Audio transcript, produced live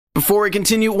Before we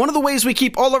continue, one of the ways we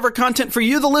keep all of our content for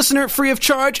you, the listener, free of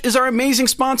charge is our amazing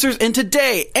sponsors, and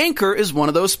today, Anchor is one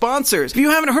of those sponsors. If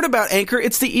you haven't heard about Anchor,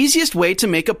 it's the easiest way to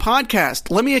make a podcast.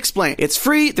 Let me explain. It's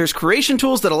free, there's creation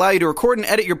tools that allow you to record and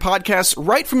edit your podcasts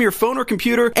right from your phone or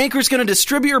computer. Anchor's going to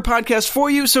distribute your podcast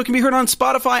for you so it can be heard on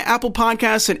Spotify, Apple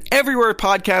Podcasts, and everywhere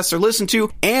podcasts are listened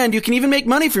to, and you can even make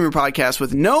money from your podcast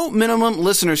with no minimum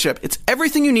listenership. It's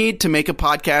everything you need to make a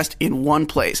podcast in one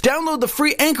place. Download the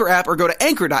free Anchor app or go to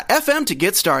anchor.fm to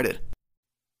get started.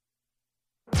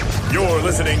 You're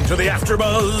listening to the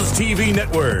AfterBuzz TV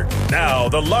Network, now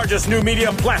the largest new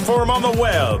media platform on the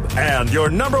web, and your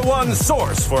number one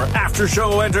source for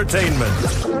after-show entertainment.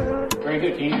 Very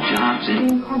good, Team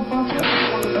Johnson.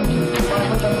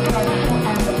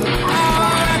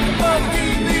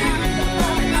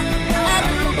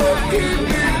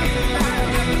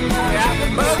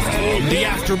 From the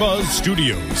AfterBuzz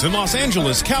Studios in Los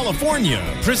Angeles, California,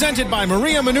 presented by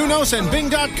Maria Menounos and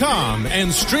Bing.com, and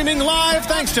streaming live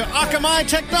thanks to Akamai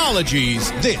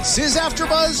Technologies, this is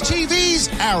AfterBuzz TV's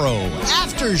Arrow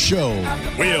After Show.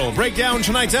 We'll break down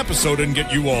tonight's episode and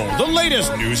get you all the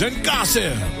latest news and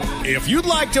gossip. If you'd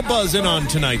like to buzz in on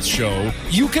tonight's show,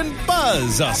 you can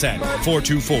buzz us at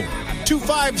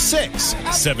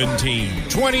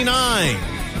 424-256-1729.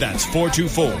 That's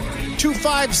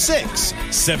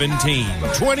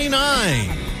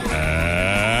 424-256-1729.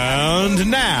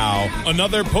 And now,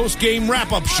 another post-game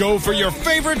wrap-up show for your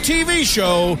favorite TV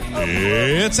show.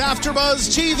 It's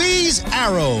AfterBuzz TV's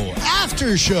Arrow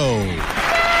After Show.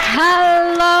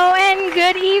 Hello and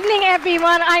good evening,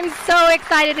 everyone. I'm so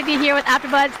excited to be here with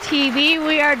AfterBuzz TV.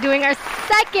 We are doing our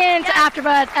second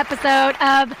AfterBuzz episode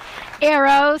of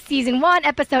Arrow, Season 1,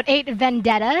 Episode 8,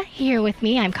 Vendetta. Here with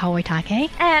me, I'm Kawai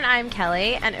Take. And I'm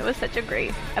Kelly, and it was such a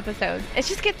great episode. It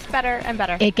just gets better and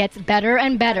better. It gets better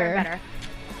and better.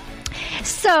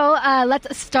 So,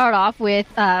 let's start off with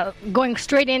going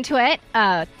straight into it.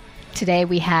 Today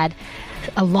we had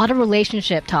a lot of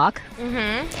relationship talk.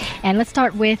 Mm-hmm. And let's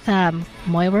start with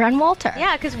Moira and Walter.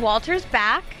 Yeah, because Walter's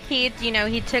back. He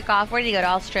took off. Where did he go? To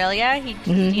Australia? He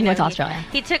went to Australia.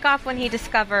 He took off when he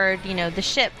discovered, the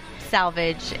ship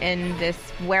salvage in this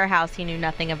warehouse he knew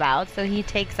nothing about. So he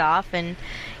takes off, and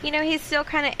he's still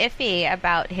kind of iffy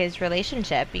about his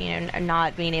relationship,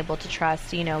 not being able to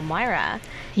trust Moira.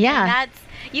 Yeah, and that's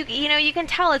you can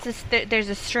tell there's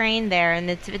a strain there, and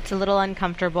it's a little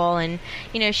uncomfortable, and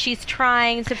she's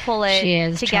trying to pull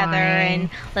it together and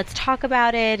let's talk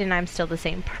about it, and I'm still the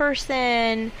same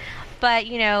person. But,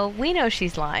 we know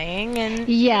she's lying, and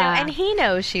and he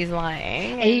knows she's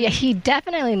lying. He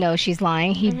definitely knows she's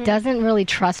lying. He doesn't really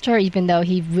trust her, even though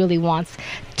he really wants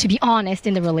to be honest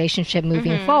in the relationship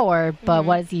moving forward. But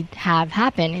what does he have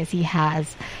happen is he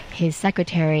has his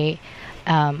secretary,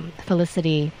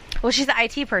 Felicity. Well, she's the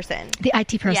IT person. The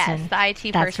IT person. Yes, the IT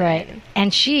person. That's right.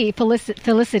 And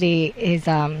Felicity is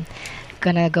going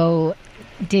to go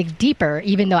dig deeper,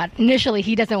 even though initially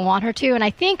he doesn't want her to. And I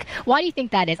think, why do you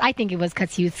think that is? I think it was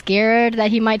because he was scared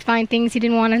that he might find things he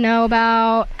didn't want to know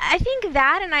about. I think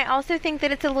that, and I also think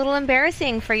that it's a little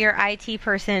embarrassing for your IT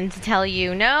person to tell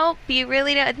you, no, you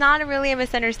really don't, it's not really a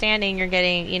misunderstanding. You're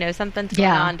getting, something's going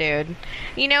on, dude.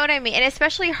 You know what I mean? And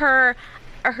especially her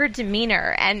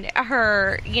demeanor and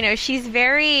her, she's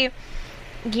very,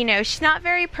 she's not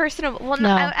very personable. Well,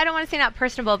 no. I don't want to say not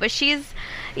personable, but she's,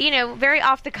 very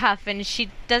off the cuff, and she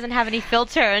doesn't have any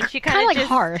filter, and she kind of like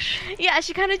harsh. Yeah,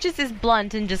 she kind of just is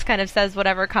blunt and just kind of says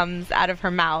whatever comes out of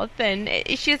her mouth, and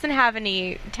she doesn't have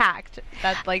any tact. So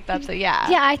yeah.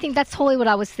 Yeah, I think that's totally what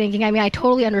I was thinking. I mean, I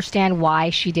totally understand why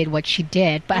she did what she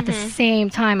did, but at the same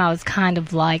time, I was kind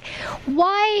of like,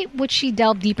 why would she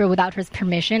delve deeper without his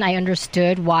permission? I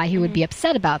understood why he would be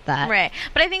upset about that. Right,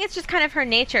 but I think it's just kind of her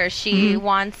nature. She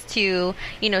wants to,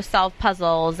 solve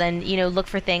puzzles and, look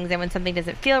for things, and when something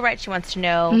doesn't feel right, she wants to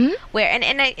know where,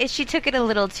 and she took it a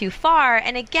little too far.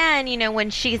 And again, when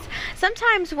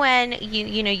sometimes when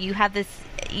you have this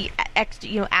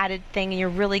added thing, and you're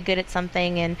really good at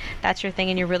something, and that's your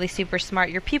thing, and you're really super smart,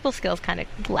 your people skills kind of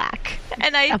lack.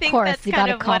 And I think that's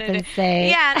kind of what it is.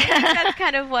 Yeah, and I think that's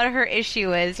kind of what her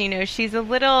issue is. She's a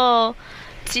little.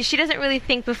 She doesn't really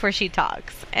think before she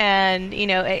talks, and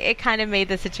it kind of made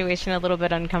the situation a little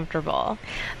bit uncomfortable.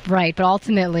 Right, but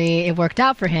ultimately it worked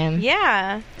out for him.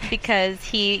 Yeah, because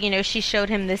she showed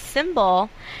him this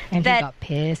symbol, and he got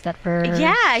pissed at first.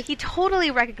 Yeah, he totally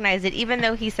recognized it, even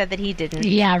though he said that he didn't.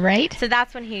 Yeah, right. So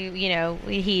that's when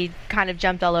he kind of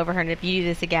jumped all over her, and if you do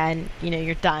this again,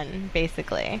 you're done,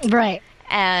 basically. Right.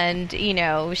 And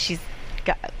she's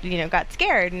got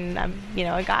scared, and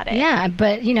I got it. Yeah,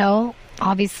 but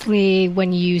obviously,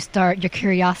 when you start, your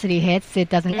curiosity hits, it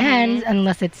doesn't end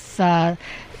unless it's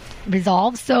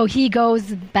resolved. So he goes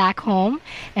back home,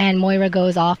 and Moira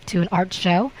goes off to an art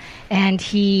show, and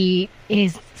he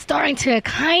is starting to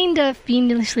kind of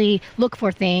fiendishly look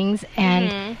for things,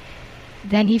 and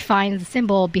then he finds the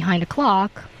symbol behind a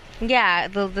clock. Yeah,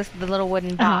 the little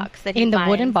wooden box that he in the finds.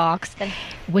 wooden box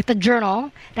with a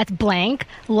journal that's blank,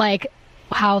 like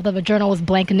how the journal was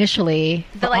blank initially.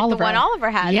 The one Oliver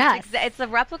has. Yes. It's a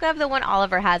replica of the one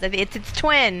Oliver has. It's its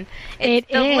twin. It's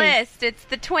It the is. list. It's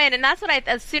the twin. And that's what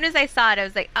as soon as I saw it, I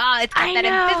was like, it's got that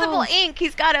invisible ink.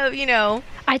 He's got to,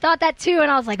 I thought that too,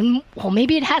 and I was like, well,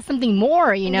 maybe it has something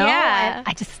more, Yeah.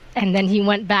 And then he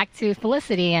went back to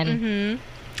Felicity and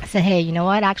said, hey, you know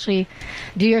what? Actually,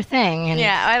 do your thing. And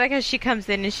yeah, I like how she comes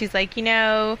in and she's like,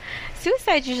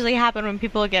 suicides usually happen when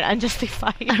people get unjustly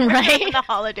fired Right. in the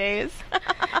holidays.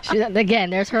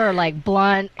 Again, there's her like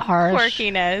blunt, harsh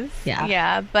quirkiness. Yeah.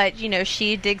 Yeah, but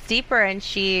she digs deeper and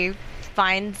she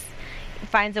finds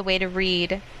a way to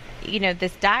read,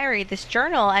 this diary, this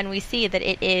journal, and we see that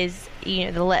it is,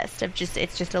 the list of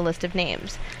it's just a list of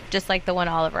names, just like the one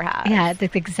Oliver has. Yeah,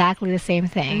 it's exactly the same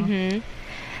thing.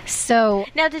 So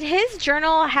now, did his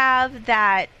journal have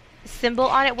that symbol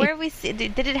on it? Where we see?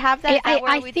 Did it have that?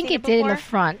 I think it did in the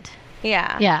front.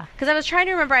 Yeah. Yeah. Because I was trying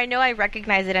to remember. I know I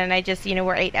recognize it, and I just,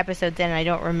 we're 8 episodes in, and I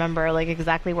don't remember like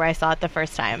exactly where I saw it the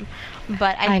first time.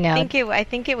 But I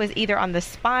think it was either on the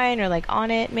spine or like on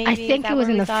it. Maybe I think it was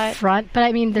in the front. But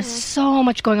I mean, there's so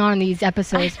much going on in these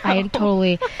episodes. I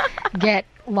totally get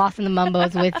lost in the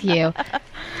mumbos with you.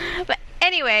 But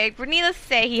anyway, needless to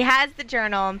say, he has the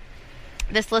journal,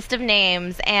 this list of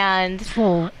names, and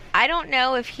I don't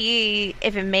know if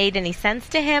it made any sense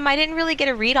to him. I didn't really get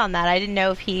a read on that. I didn't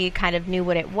know if he kind of knew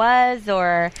what it was,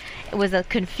 or was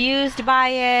confused by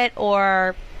it,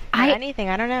 or anything.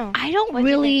 I don't know. I don't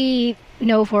really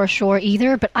know for sure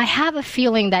either, but I have a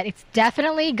feeling that it's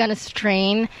definitely going to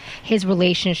strain his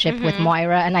relationship with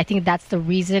Moira, and I think that's the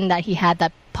reason that he had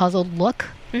that puzzled look.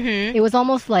 It was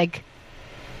almost like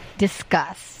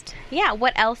disgust. Yeah,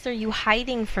 what else are you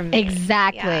hiding from me?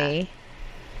 Exactly.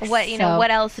 Yeah.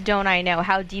 What else don't I know?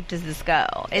 How deep does this go?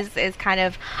 Is kind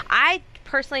of, I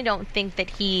personally don't think that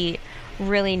he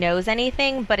really knows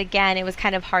anything, but again, it was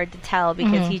kind of hard to tell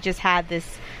because he just had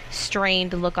this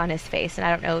strained look on his face, and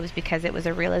I don't know if it was because it was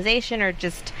a realization or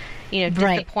just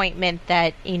disappointment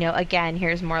that again,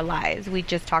 here's more lies. We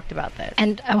just talked about this.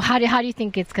 And how do you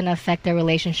think it's going to affect their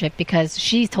relationship? Because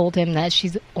she told him that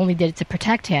she's only did it to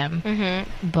protect him,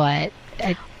 but.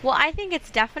 Well, I think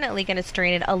it's definitely going to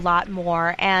strain it a lot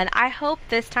more, and I hope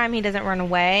this time he doesn't run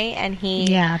away and he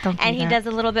does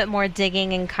a little bit more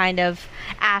digging and kind of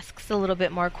asks a little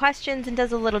bit more questions and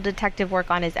does a little detective work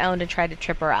on his own to try to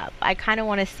trip her up. I kind of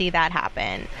want to see that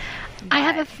happen. I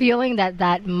have a feeling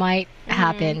that might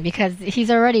happen because he's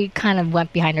already kind of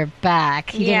went behind her back.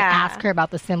 He didn't ask her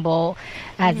about the symbol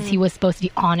as he was supposed to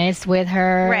be honest with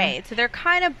her. Right. So they're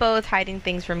kind of both hiding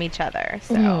things from each other.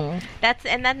 So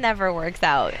that never works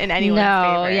out in anyone's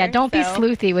favor. Yeah, don't be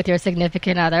sleuthy with your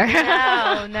significant other.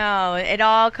 No. It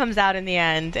all comes out in the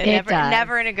end. And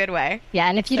never in a good way. Yeah,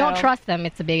 and if you don't trust them,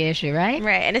 it's a big issue, right?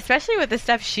 Right. And especially with the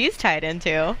stuff she's tied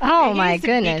into. Oh my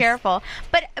goodness. Be careful.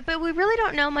 But we really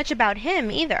don't know much about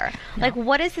him either. No. Like,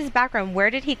 what is his background? Where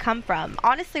did he come from?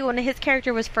 Honestly, when his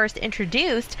character was first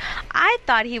introduced, I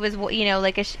thought he was,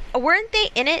 weren't they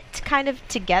in it kind of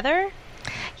together?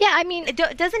 Yeah, I mean,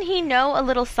 doesn't he know a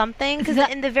little something? Because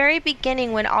in the very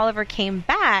beginning, when Oliver came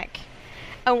back,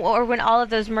 or when all of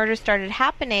those murders started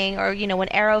happening, or when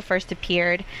Arrow first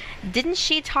appeared, did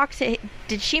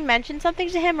she mention something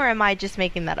to him, or am I just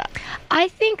making that up? I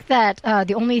think that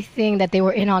the only thing that they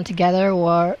were in on together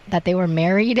were that they were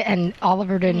married, and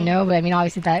Oliver didn't know, but I mean,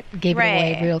 obviously that gave it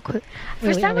away real quick.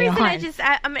 For some reason,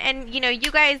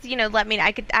 you guys, let me.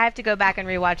 I have to go back and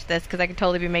rewatch this because I could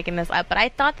totally be making this up. But I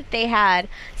thought that they had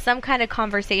some kind of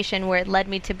conversation where it led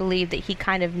me to believe that he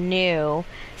kind of knew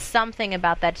something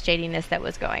about that shadiness that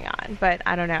was going on. But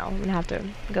I don't know. I'm gonna have to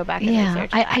go back and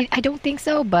research that. I don't think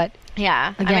so, but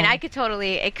yeah. Again. I mean, I could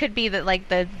totally. It could be that like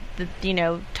the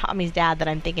Tommy's dad that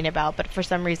I'm thinking about, but for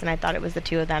some reason I thought it was the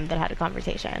two of them that had a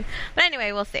conversation. But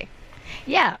anyway, we'll see.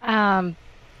 Yeah.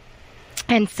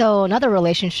 And so another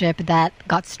relationship that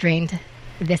got strained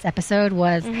this episode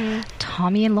was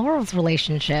Tommy and Laurel's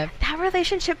relationship. That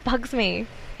relationship bugs me.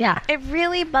 Yeah. It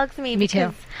really bugs me. Me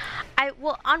too.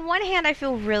 On one hand, I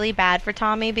feel really bad for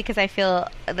Tommy because I feel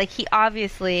like he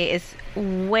obviously is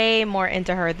way more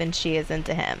into her than she is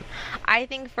into him. I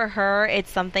think for her, it's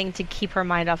something to keep her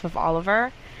mind off of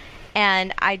Oliver.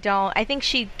 And I think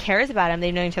she cares about him.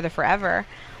 They've known each other forever.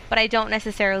 But I don't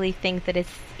necessarily think that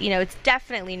it's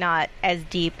definitely not as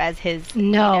deep as his...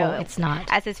 No, it's not.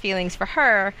 As his feelings for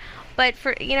her. But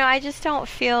for, I just don't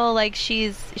feel like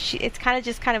it's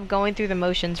kind of going through the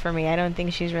motions for me. I don't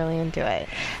think she's really into it.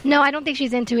 No, I don't think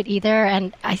she's into it either.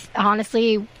 And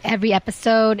honestly, every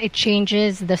episode, it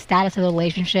changes the status of the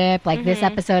relationship. Like this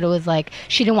episode, it was like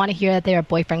she didn't want to hear that they were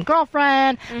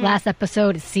boyfriend-girlfriend. Last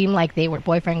episode, it seemed like they were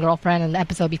boyfriend-girlfriend. And the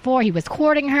episode before, he was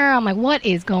courting her. I'm like, what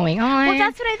is going on? Well,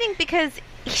 that's what I think, because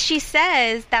she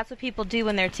says that's what people do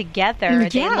when they're together.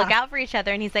 They look out for each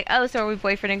other, and he's like, oh, so are we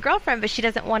boyfriend and girlfriend? But she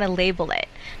doesn't want to label it.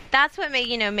 That's what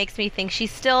makes me think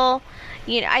she's still,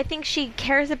 I think she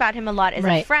cares about him a lot as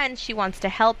a friend. She wants to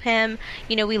help him.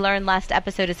 We learned last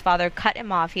episode his father cut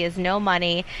him off. He has no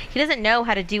money. He doesn't know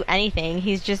how to do anything.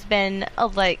 He's just been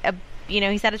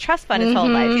he's had a trust fund his whole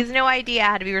life. He has no idea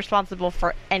how to be responsible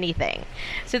for anything.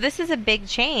 So this is a big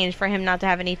change for him not to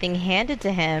have anything handed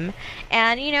to him.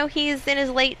 And, he's in his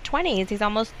late 20s. He's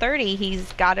almost 30.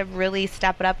 He's got to really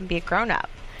step it up and be a grown-up.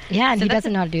 Yeah, and he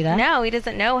doesn't know how to do that. No, he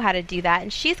doesn't know how to do that.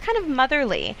 And she's kind of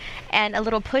motherly and a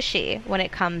little pushy when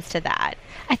it comes to that.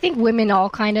 I think women all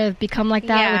kind of become like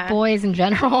that with boys in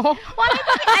general. Well,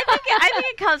 I think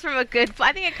it comes from a good.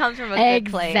 I think it comes from a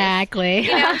good place. Exactly.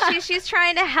 She's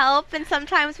trying to help, and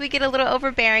sometimes we get a little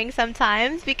overbearing.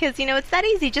 Sometimes because it's that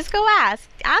easy. Just go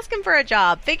ask him for a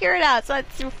job, figure it out. So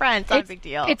it's your friend. It's not a big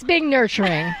deal. It's being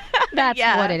nurturing. That's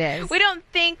what it is. We don't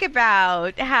think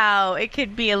about how it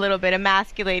could be a little bit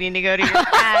emasculating to go to your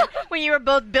friend when you were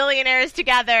both billionaires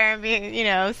together and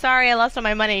be, sorry, I lost all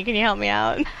my money. Can you help me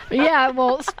out? Yeah.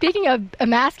 Well, speaking of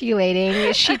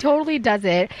emasculating, she totally does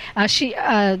it.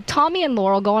 Tommy and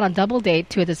Laurel go on a double date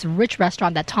to this rich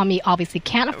restaurant that Tommy obviously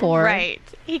can't afford. Right.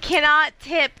 He cannot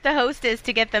tip the hostess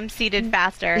to get them seated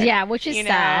faster. Yeah, which is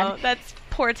sad. That's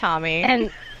poor Tommy.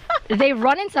 And they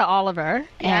run into Oliver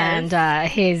and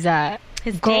his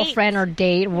girlfriend or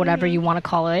date, whatever you want to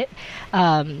call it,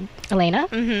 Elena.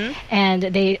 And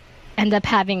they end up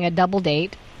having a double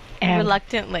date. And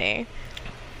reluctantly.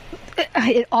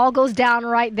 It all goes down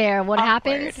right there. What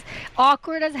happens?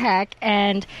 Awkward as heck.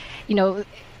 And,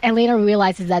 Elena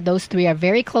realizes that those three are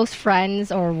very close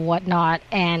friends or whatnot.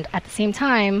 And at the same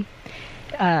time,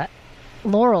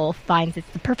 Laurel finds it's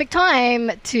the perfect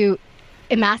time to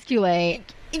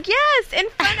emasculate. Yes, in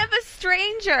front of a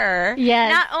stranger.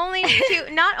 Yes.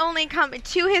 Not only come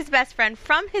to his best friend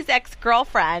from his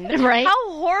ex-girlfriend. Right.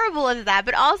 How horrible is that?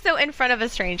 But also in front of a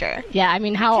stranger. Yeah, I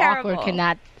mean, how Terrible. awkward can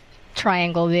that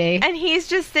triangle be? And he's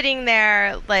just sitting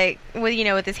there, like,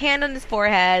 with his hand on his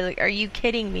forehead. Like, are you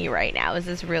kidding me right now? Is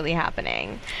this really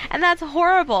happening? And that's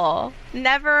horrible.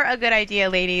 Never a good idea,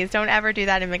 ladies. Don't ever do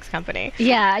that in mixed company.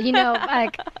 Yeah,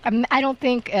 I don't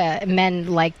think men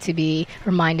like to be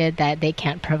reminded that they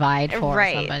can't provide for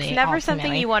somebody. It's never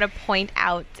something you want to point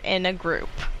out in a group.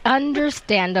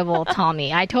 Understandable,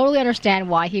 Tommy. I totally understand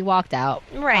why he walked out.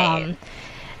 Right.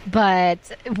 But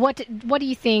what do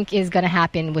you think is going to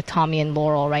happen with Tommy and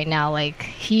Laurel right now? Like,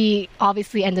 he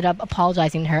obviously ended up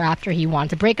apologizing to her after he wanted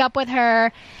to break up with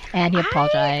her, and he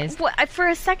apologized. For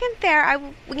a second there,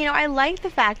 I liked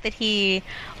the fact that he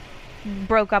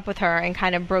broke up with her and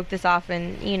kind of broke this off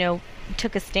and,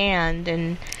 took a stand.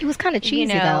 And it was kind of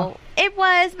cheesy, though. It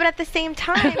was, but at the same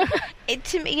time,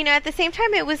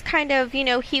 it was kind of,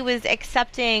 he was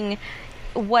accepting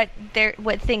what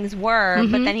things were,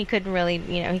 but then he couldn't really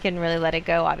let it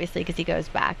go, obviously, because he goes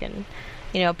back and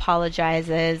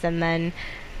apologizes. And then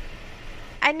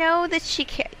I know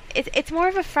that it's more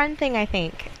of a friend thing, I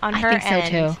think, on her end. I think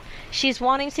so too. She's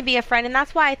wanting to be a friend, and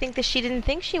that's why I think that she didn't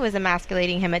think she was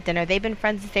emasculating him at dinner. They've been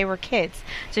friends since they were kids,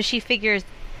 so she figures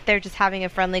they're just having a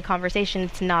friendly conversation.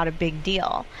 It's not a big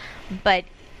deal. But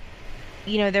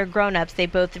they're grown-ups. They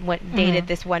both dated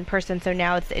this one person, so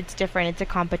now it's different. It's a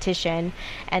competition,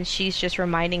 and she's just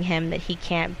reminding him that he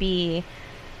can't be,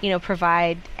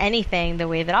 provide anything the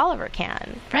way that Oliver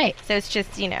can. Right. So it's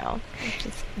just,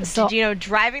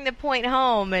 driving the point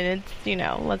home, and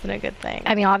it's, wasn't a good thing.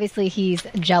 I mean, obviously he's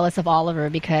jealous of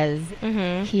Oliver because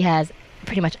he has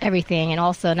pretty much everything, and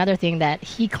also another thing that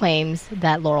he claims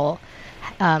that Laurel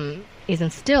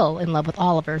isn't still in love with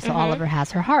Oliver, so Oliver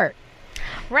has her heart.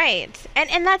 Right.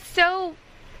 And that's so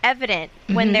evident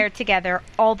when they're together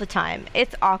all the time.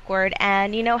 It's awkward,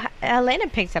 and Elena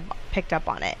picked up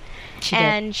on it.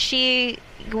 She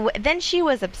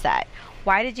was upset.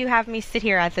 Why did you have me sit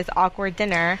here at this awkward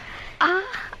dinner?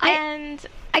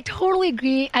 I totally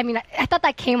agree. I mean, I thought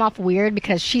that came off weird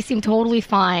because she seemed totally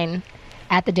fine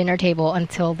at the dinner table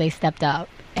until they stepped up.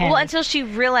 Until she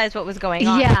realized what was going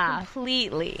on. Yeah.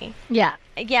 Completely. Yeah.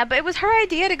 Yeah, but it was her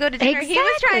idea to go to dinner. Exactly. He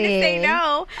was trying to say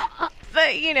no.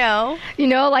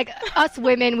 But, like us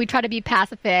women, we try to be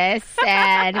pacifists,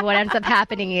 and what ends up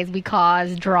happening is we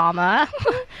cause drama.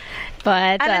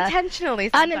 But unintentionally,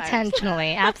 sometimes.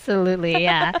 Unintentionally, absolutely,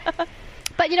 yeah.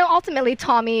 But ultimately,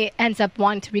 Tommy ends up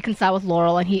wanting to reconcile with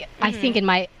Laurel, and he, I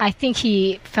think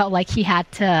he felt like he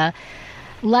had to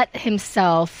let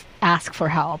himself ask for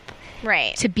help,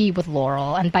 right, to be with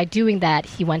Laurel, and by doing that,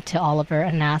 he went to Oliver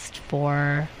and asked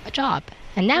for a job,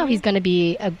 and now he's going to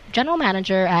be a general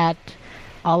manager at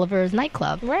Oliver's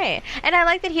nightclub. Right. And I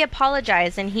like that he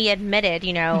apologized and he admitted,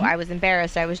 I was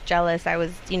embarrassed, I was jealous, I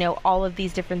was, all of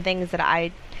these different things that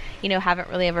I, haven't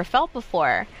really ever felt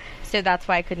before. So that's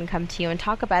why I couldn't come to you and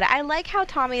talk about it. I like how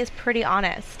Tommy is pretty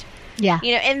honest. Yeah.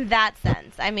 In that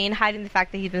sense. I mean, hiding the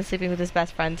fact that he's been sleeping with his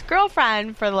best friend's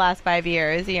girlfriend for the last 5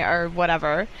 years, or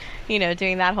whatever,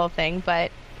 doing that whole thing.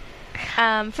 But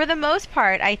for the most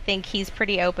part, I think he's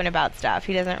pretty open about stuff.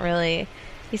 He's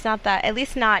not that, at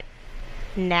least not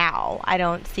now. I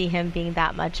don't see him being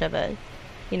that much of a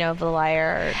of a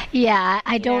liar. Yeah,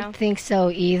 I don't think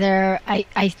so either.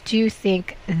 I do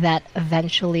think that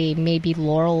eventually maybe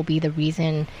Laurel will be the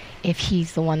reason, if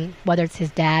he's the one, whether it's his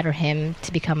dad or him,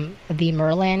 to become the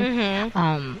Merlin.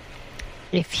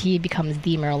 If he becomes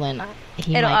the Merlin,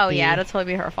 it'll totally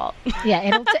be her fault. Yeah,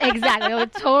 it'll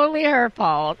totally her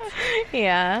fault.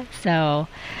 Yeah. So,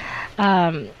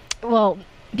 well,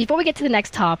 before we get to the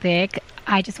next topic,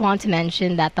 I just want to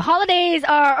mention that the holidays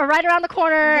are right around the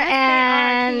corner. Yes,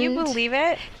 and can you believe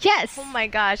it? Yes. Oh my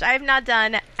gosh, I have not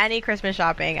done any Christmas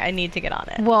shopping. I need to get on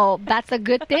it. Well, that's a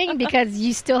good thing because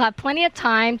you still have plenty of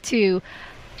time to,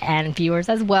 and viewers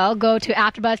as well, go to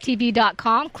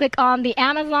AfterBuzzTV.com, click on the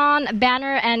Amazon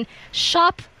banner and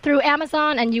shop through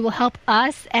Amazon, and you will help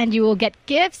us and you will get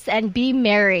gifts and be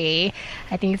merry.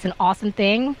 I think it's an awesome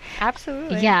thing.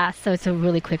 Absolutely. Yeah, so it's a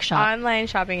really quick shop. Online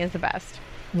shopping is the best.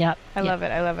 Yep. I love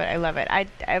it.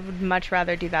 I would much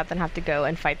rather do that than have to go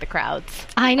and fight the crowds.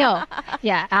 I know.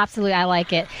 Yeah, absolutely. I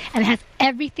like it. And it has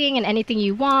everything and anything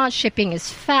you want. Shipping is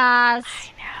fast. I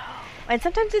know. And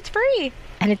sometimes it's free.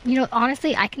 And,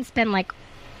 honestly, I can spend like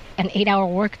an 8-hour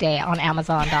workday on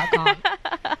Amazon.com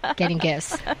getting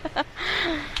gifts.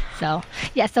 So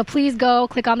please go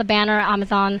click on the banner,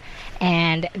 Amazon,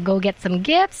 and go get some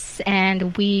gifts,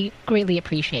 and we greatly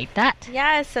appreciate that.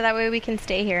 Yes, so that way we can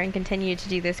stay here and continue to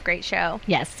do this great show.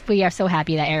 Yes, we are so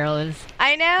happy that Arrow is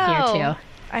here too.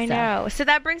 I know. So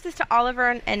that brings us to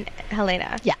Oliver and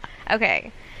Helena. Yeah.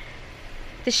 Okay.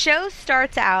 The show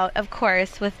starts out, of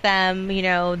course, with them,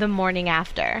 the morning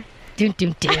after. Dun,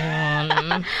 dun,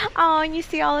 dun. Oh, and you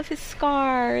see all of his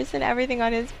scars and everything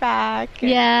on his back.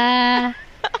 Yeah.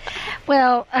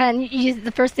 Well, and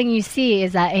the first thing you see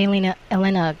is that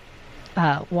Elena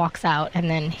walks out, and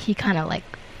then he kind of like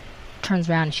turns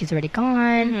around and she's already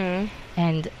gone. Mm-hmm.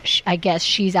 And I guess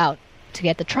she's out to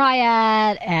get the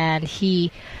triad, and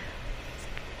he,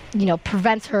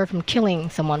 prevents her from killing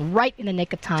someone right in the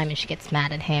nick of time, and she gets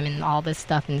mad at him, and all this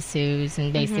stuff ensues,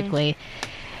 and basically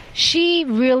she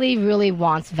really, really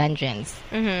wants vengeance.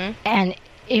 Mm-hmm. And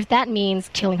if that means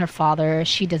killing her father,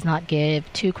 she does not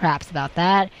give two craps about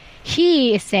that.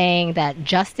 He is saying that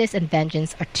justice and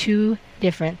vengeance are two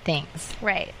different things.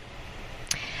 Right.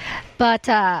 But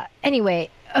anyway,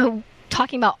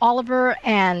 talking about Oliver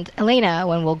and Elena,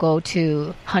 when we'll go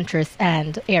to Huntress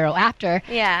and Arrow after.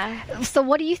 Yeah. So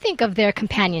what do you think of their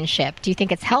companionship? Do you think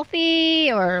it's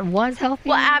healthy or was healthy?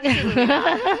 Well, absolutely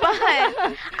not.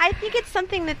 But I think it's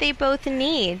something that they both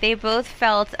need. They both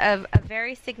felt a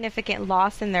very significant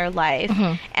loss in their life,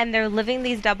 and they're living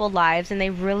these double lives, and they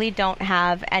really don't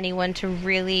have anyone to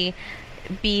really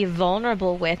be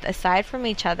vulnerable with aside from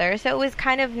each other. So it was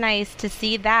kind of nice to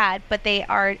see that, but they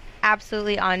are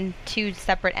absolutely on two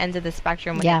separate ends of the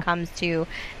spectrum when it comes to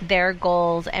their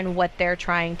goals and what they're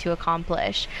trying to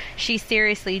accomplish. She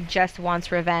seriously just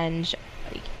wants revenge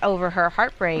over her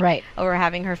heartbreak, over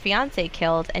having her fiance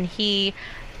killed, and he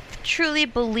truly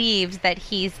believes that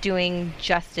he's doing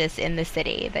justice in the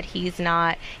city, that he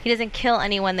doesn't kill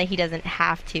anyone that he doesn't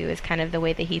have to, is kind of the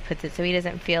way that he puts it. So he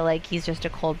doesn't feel like he's just a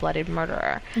cold-blooded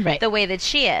murderer the way that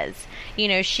she is.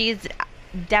 She's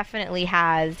definitely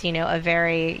has, a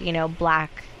very,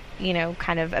 black,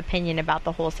 kind of opinion about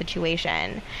the whole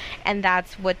situation. And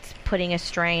that's what's putting a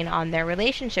strain on their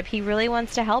relationship. He really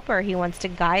wants to help her. He wants to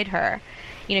guide her.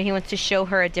 He wants to show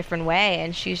her a different way,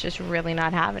 and she's just really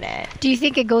not having it. Do you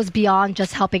think it goes beyond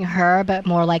just helping her, but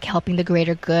more like helping the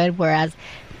greater good, whereas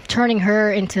turning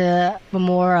her into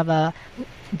more of a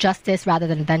justice rather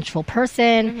than a vengeful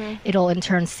person. It'll in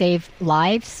turn save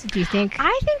lives. Do you think?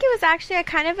 I think it was actually, I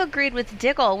kind of agreed with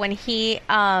Diggle when he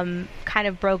kind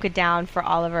of broke it down for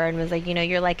Oliver and was like,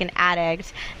 you're like an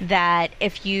addict that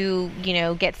if you,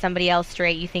 get somebody else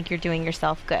straight, you think you're doing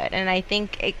yourself good. And I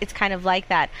think it's kind of like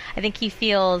that. I think he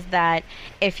feels that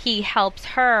if he helps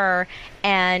her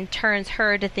and turns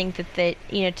her to think that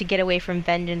to get away from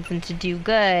vengeance and to do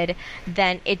good,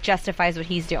 then it justifies what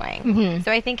he's doing.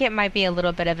 So I think it might be a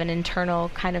little bit of an internal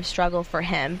kind of struggle for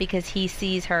him because he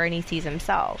sees her and he sees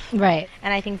himself. Right.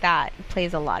 And I think that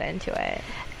plays a lot into it.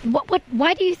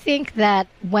 Why do you think that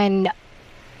when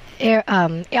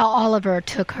Oliver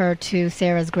took her to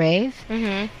Sarah's grave,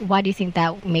 why do you think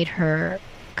that made her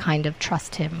kind of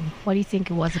trust him? What do you think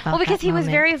it was about that? Well, because he was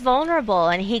moment? very vulnerable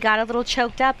and he got a little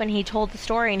choked up and he told the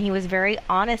story and he was very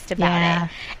honest about it.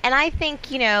 And I think,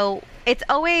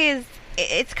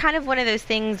 it's kind of one of those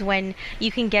things when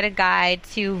you can get a guy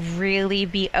to really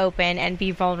be open and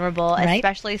be vulnerable,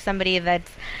 especially somebody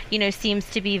that's, seems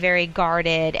to be very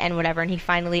guarded and whatever, and he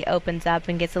finally opens up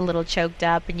and gets a little choked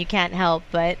up and you can't help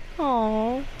but,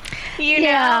 oh,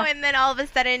 know, and then all of a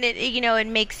sudden it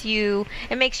makes you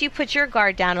put your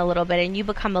guard down a little bit and you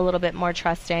become a little bit more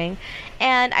trusting.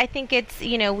 And I think it's,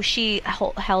 she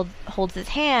holds his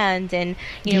hand and,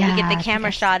 we get the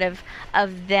camera shot of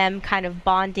them kind of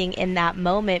bonding in that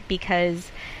moment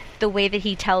because the way that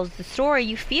he tells the story,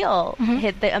 you feel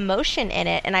the emotion in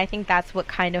it. And I think that's what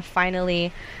kind of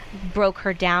finally broke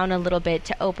her down a little bit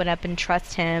to open up and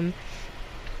trust him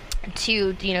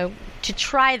to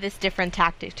try this different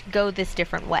tactic, to go this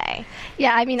different way.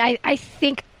 Yeah, I mean, I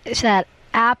think that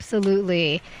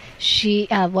absolutely she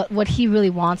what he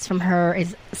really wants from her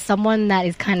is someone that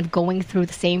is kind of going through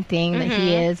the same thing that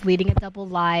he is, leading a double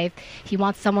life. He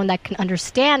wants someone that can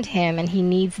understand him, and he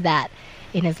needs that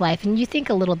in his life. And you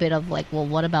think a little bit of like, well,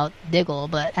 what about Diggle?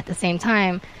 But at the same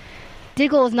time,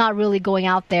 Diggle is not really going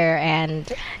out there and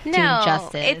doing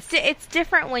justice. It's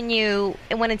different when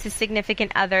it's a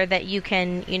significant other that you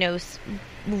can,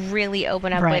 really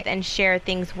open up with and share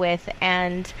things with.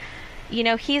 And,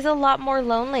 he's a lot more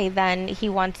lonely than he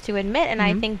wants to admit. And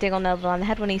I think Diggle nailed it on the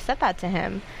head when he said that to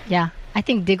him. Yeah. I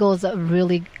think Diggle is a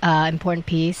really important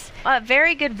piece. A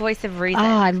very good voice of reason. Oh,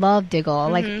 I love Diggle.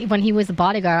 Like, when he was a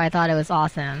bodyguard, I thought it was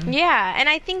awesome. Yeah, and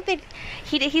I think that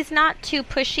he's not too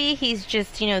pushy. He's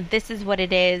just, this is what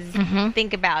it is.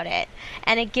 Think about it.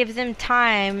 And it gives him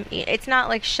time. It's not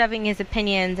like shoving his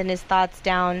opinions and his thoughts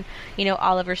down,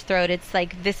 Oliver's throat. It's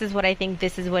like, this is what I think,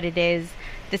 this is what it is.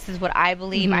 This is what I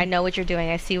believe. I know what you're doing.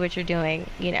 I see what you're doing,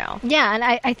 Yeah, and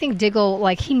I think Diggle,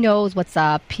 like, he knows what's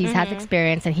up. He's has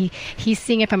experience, and he's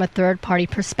seeing it from a third-party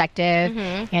perspective,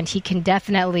 and he can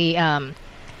definitely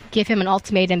give him an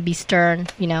ultimatum, be stern,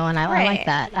 and I like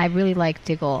that. I really like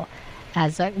Diggle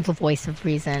as the voice of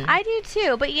reason. I do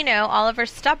too, but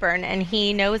Oliver's stubborn, and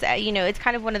he knows, it's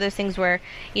kind of one of those things where,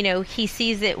 he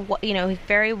sees it,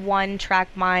 very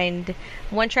one-track minded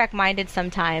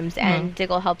sometimes, and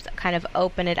Diggle helps kind of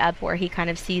open it up where he kind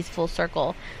of sees full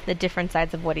circle the different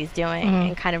sides of what he's doing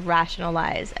and kind of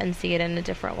rationalize and see it in a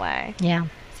different way. Yeah.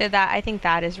 So I think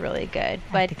that is really good.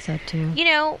 But, I think so too.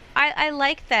 I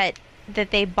like that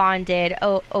they bonded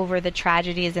over the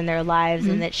tragedies in their lives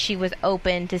and that she was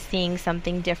open to seeing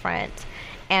something different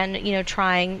and,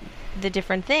 trying the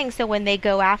different things. So when they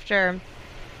go after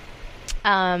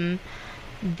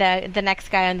the next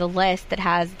guy on the list that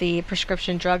has the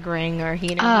prescription drug ring or,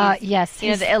 yes,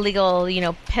 the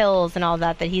illegal, pills and all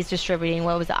that he's distributing.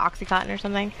 What was it, OxyContin or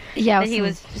something? Yeah. That he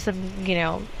was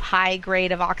some, high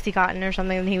grade of OxyContin or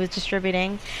something that he was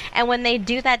distributing. And when they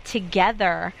do that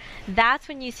together, that's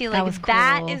when you see, like,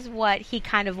 that is what he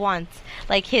kind of wants.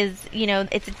 Like his,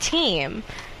 it's a team.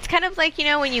 It's kind of like,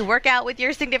 when you work out with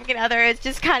your significant other, it's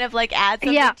just kind of like add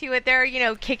something to it.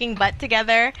 They're, kicking butt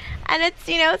together. And it's,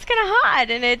 it's kind of hot.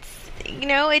 And it's,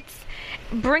 it's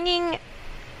bringing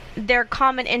their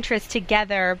common interests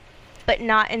together, but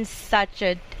not in such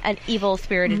an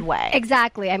evil-spirited way.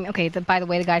 Exactly. I mean, okay, by the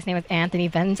way, the guy's name is Anthony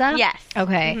Venza? Yes.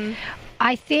 Okay.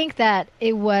 I think that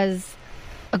it was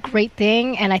a great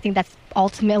thing, and I think that's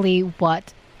ultimately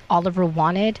what Oliver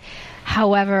wanted.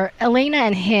 However, Elena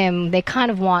and him, they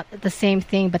kind of want the same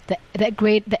thing, but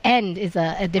the end is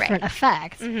a different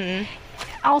effect.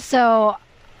 Also,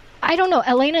 I don't know,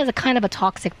 Elena is a kind of a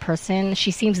toxic person.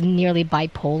 She seems nearly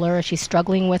bipolar. She's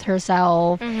struggling with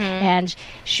herself, and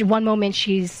one moment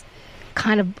she's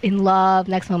kind of in love,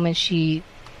 next moment she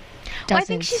doesn't. Well, I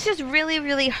think she's just really,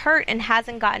 really hurt and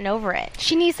hasn't gotten over it.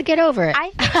 She needs to get over it.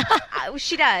 I think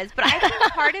she does, but I think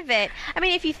part of it, I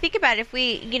mean, if you think about it, if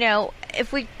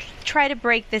we try to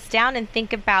break this down and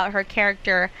think about her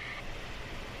character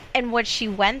and what she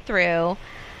went through,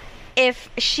 if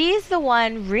she's the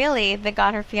one really that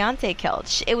got her fiance killed,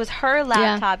 it was her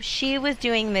laptop. Yeah. She was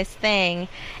doing this thing,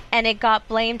 and it got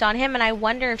blamed on him. And I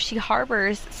wonder if she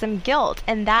harbors some guilt,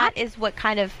 and that is what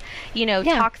kind of,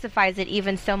 toxifies it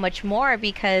even so much more,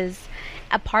 because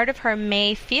a part of her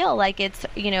may feel like it's,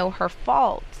 her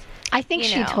fault. I think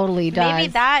she totally does. Maybe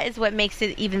that is what makes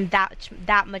it even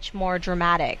that much more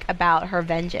dramatic about her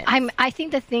vengeance. I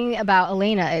think the thing about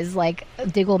Elena is, like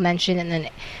Diggle mentioned, and then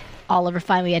Oliver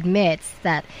finally admits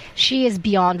that she is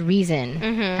beyond reason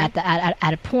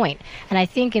at a point. And I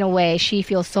think in a way she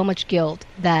feels so much guilt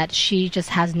that she just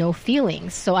has no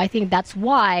feelings. So I think that's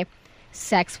why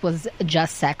sex was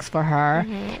just sex for her.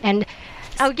 And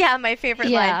oh, yeah, my favorite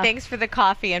line. Thanks for the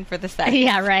coffee and for the sex.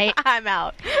 Yeah, right? I'm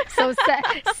out. So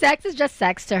sex is just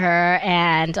sex to her.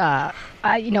 And,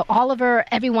 Oliver,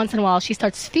 every once in a while, she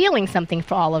starts feeling something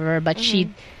for Oliver, but she's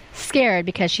scared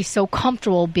because she's so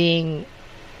comfortable being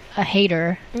a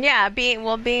hater. Yeah,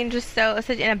 being just such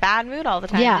in a bad mood all the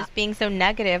time. Yeah. Just being so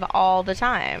negative all the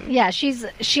time. Yeah,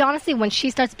 she honestly, when she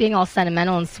starts being all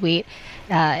sentimental and sweet,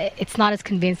 it's not as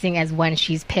convincing as when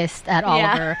she's pissed at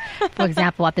Oliver, for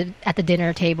example, at the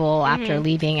dinner table after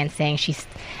leaving and saying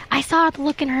I saw the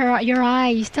look in your eye,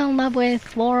 you still in love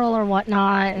with Laurel or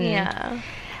whatnot.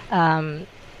 And,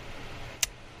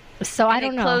 so I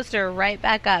don't know. Closed her right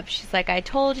back up. She's like, I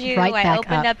told you, I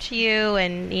opened up to you,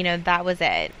 and that was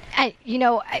it.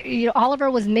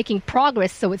 Oliver was making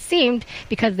progress, so it seemed,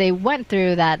 because they went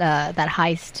through that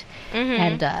heist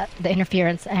and the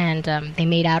interference, and they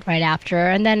made out right after.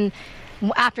 And then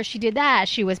after she did that,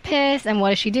 she was pissed, and what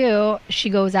does she do?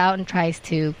 She goes out and tries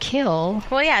to kill.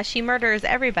 Well, yeah, she murders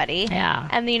everybody. Yeah.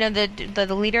 And,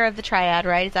 the leader of the triad,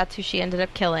 right, that's who she ended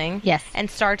up killing. Yes.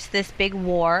 And starts this big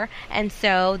war, and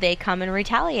so they come and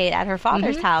retaliate at her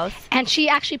father's house. And she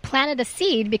actually planted a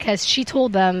seed because she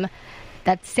told them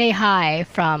that say hi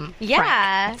from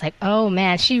Frank. It's like, oh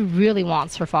man, she really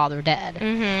wants her father dead.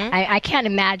 I can't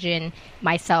imagine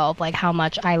myself, like, how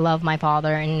much I love my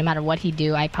father, and no matter what he'd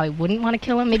do, I probably wouldn't want to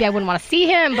kill him. Maybe I wouldn't want to see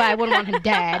him, but I wouldn't want him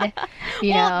dead.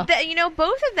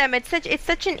 Both of them, it's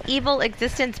such an evil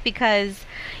existence, because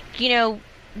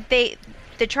the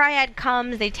triad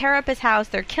comes, they tear up his house,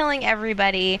 they're killing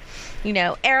everybody.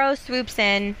 Arrow swoops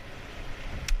in,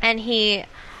 and he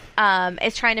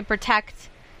is trying to protect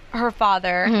her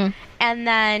father, and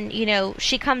then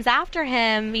she comes after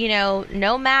him,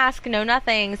 no mask, no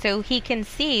nothing, so he can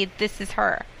see this is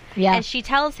her. And she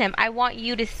tells him, I want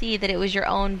you to see that it was your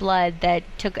own blood that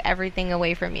took everything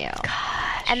away from you.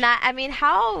 Gosh. And that, I mean,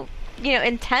 how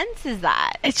intense is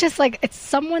that? It's just like, it's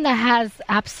someone that has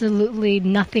absolutely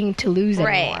nothing to lose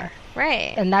anymore,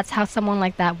 right? And that's how someone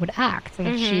like that would act.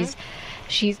 And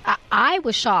I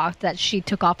was shocked that she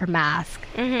took off her mask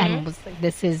and was like,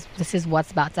 this is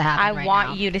what's about to happen. I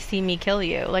want you to see me kill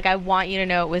you. Like, I want you to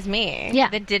know it was me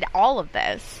that did all of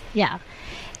this. Yeah.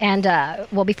 And,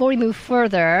 before we move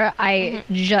further, I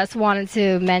just wanted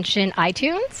to mention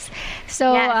iTunes.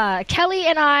 So, Kelly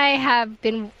and I have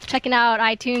been checking out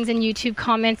iTunes and YouTube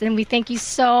comments, and we thank you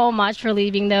so much for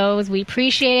leaving those. We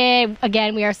appreciate it.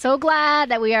 Again, we are so glad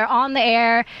that we are on the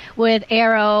air with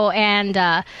Arrow,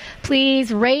 and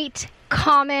please rate,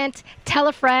 comment, tell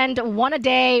a friend. 1 a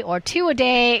day or 2 a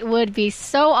day would be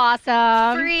so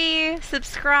awesome. Free,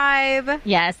 subscribe.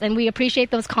 Yes, and we appreciate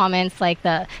those comments, like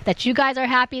that you guys are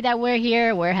happy that we're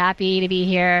here. We're happy to be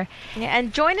here. Yeah,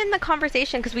 and join in the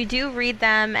conversation, because we do read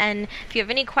them, and if you have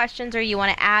any questions or you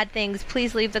want to add things,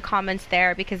 please leave the comments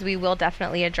there, because we will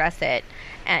definitely address it.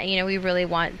 And, we really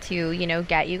want to,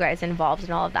 get you guys involved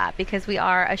in all of that, because we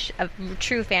are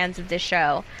true fans of this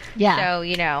show. Yeah. So,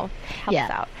 help us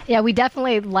out. Yeah, we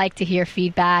definitely like to hear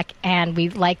feedback, and we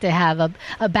like to have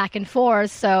a back and forth.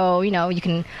 So, you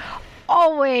can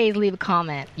always leave a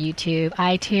comment. YouTube,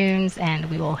 iTunes, and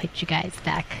we will hit you guys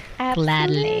back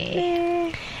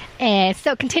gladly. And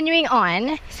so, continuing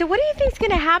on. So, what do you think is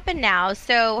going to happen now?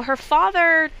 So, her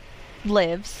father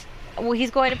lives. Well,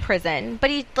 he's going to prison, but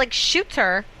he shoots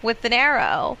her with an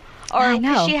arrow, or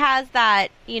she has that,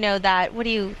 that, what do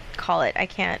you call it? I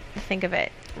can't think of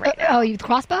it right now. The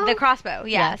crossbow? The crossbow,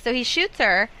 yeah. So he shoots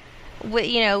her with,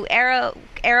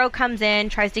 Arrow comes in,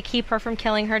 tries to keep her from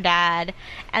killing her dad,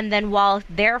 and then while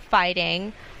they're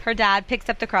fighting, her dad picks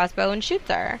up the crossbow and shoots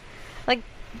her.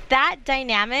 that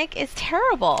dynamic is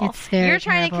terrible. It's very You're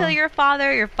trying terrible. to kill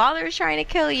your father's trying to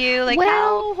kill you. Like, Well,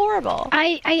 how horrible.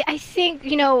 I think,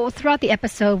 throughout the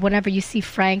episode, whenever you see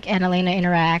Frank and Elena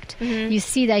interact, you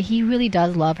see that he really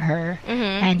does love her,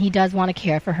 and he does want to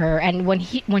care for her. And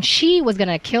when she was going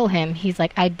to kill him, he's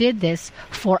like, I did this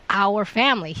for our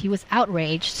family. He was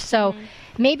outraged. So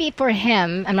maybe for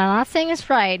him, and I'm not saying it's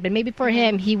right, but maybe for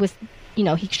him, he was...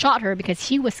 he shot her because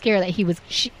he was scared that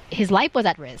his life was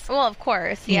at risk. Well, of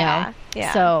course, yeah.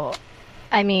 Yeah. So,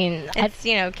 I mean... It's,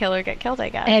 kill or get killed, I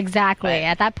guess. Exactly. But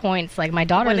at that point, it's like, my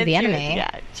daughter is the enemy.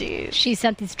 Yeah, jeez. She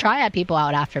sent these triad people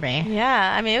out after me.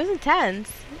 Yeah, I mean, it was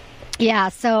intense. Yeah,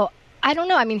 so, I don't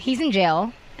know. I mean, he's in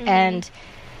jail, and,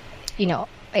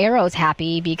 Arrow's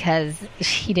happy because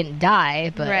he didn't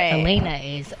die, but Elena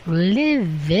is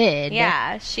livid.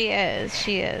 Yeah, she is.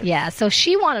 Yeah, so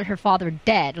she wanted her father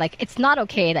dead. Like, it's not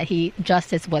okay that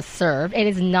justice was served. It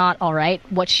is not all right.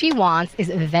 What she wants is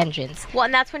vengeance. Well,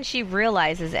 and that's when she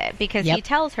realizes it, because he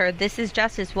tells her, this is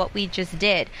justice, what we just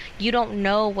did. You don't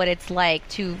know what it's like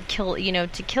to kill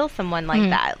someone like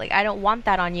that. Like, I don't want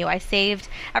that on you. I saved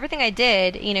everything I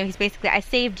did. He's basically, I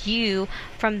saved you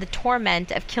from the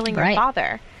torment of killing your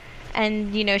father.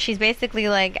 And, she's basically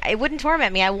like, it wouldn't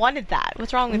torment me. I wanted that.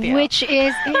 What's wrong with you? Which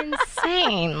is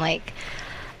insane. Like,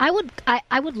 I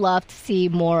would love to see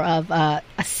more of a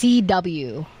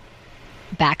CW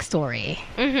backstory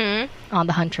on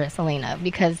the Huntress, Elena,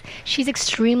 because she's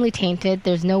extremely tainted.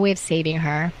 There's no way of saving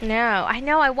her. No, I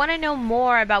know. I want to know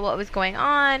more about what was going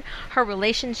on, her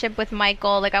relationship with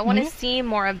Michael. Like, I want to see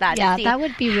more of that. Yeah, to see that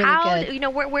would be really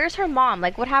good. Where's her mom?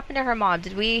 Like, what happened to her mom?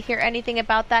 Did we hear anything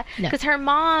about that? No. Because her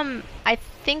mom, I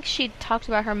think she talked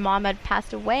about her mom had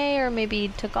passed away or maybe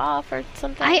took off or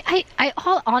something.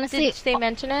 Honestly, did they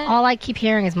mention it? All I keep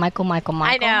hearing is Michael.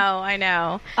 I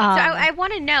know. So I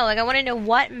want to know. Like, I want to know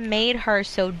what made her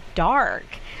so dark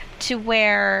to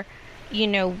where, he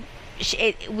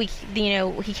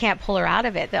can't pull her out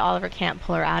of it. That Oliver can't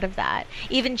pull her out of that.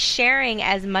 Even sharing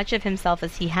as much of himself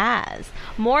as he has,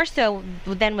 more so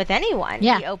than with anyone.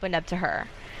 Yeah. He opened up to her.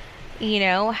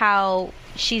 How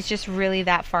she's just really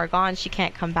that far gone. She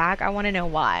can't come back. I want to know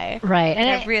why. Right. And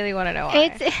I really want to know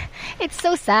why. It's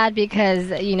so sad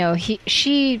because,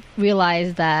 she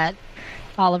realized that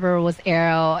Oliver was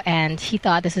Arrow, and he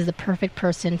thought this is the perfect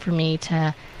person for me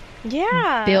to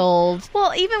build.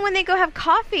 Well, even when they go have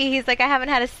coffee, he's like, I haven't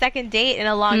had a second date in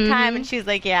a long time, and she's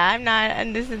like, yeah, I'm not,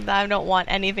 and I don't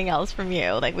want anything else from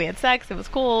you. Like, we had sex, it was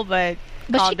cool, but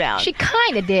calm down. She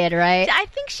kind of did, right? I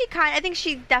think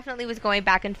she definitely was going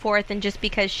back and forth, and just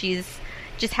because she's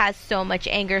just has so much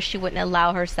anger, she wouldn't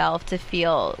allow herself to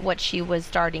feel what she was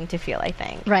starting to feel, I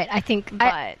think. Right. I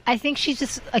think she's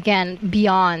just, again,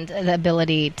 beyond the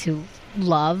ability to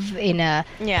love in a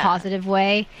positive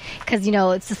way, because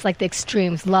it's just like the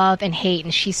extremes, love and hate,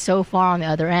 and she's so far on the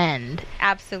other end.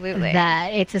 Absolutely.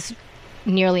 That it's just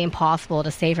nearly impossible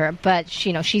to save her. But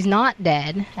she's not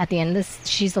dead at the end of this.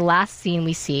 She's the last scene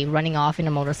we see running off in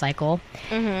a motorcycle.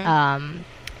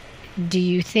 Do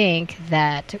you think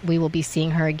that we will be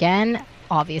seeing her again?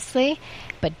 Obviously,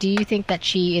 but do you think that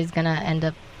she is gonna end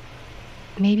up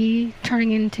maybe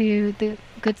turning into the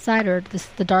good side or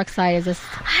the dark side? Is this?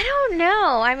 I don't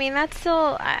know. I mean, that's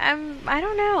still. I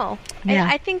don't know. Yeah.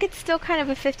 I think it's still kind of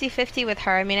a 50-50 with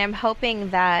her. I mean, I'm hoping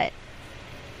that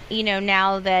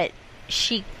now that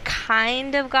she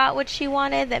kind of got what she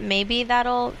wanted, that maybe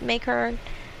that'll make her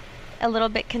a little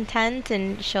bit content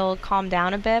and she'll calm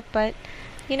down a bit. But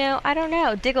I don't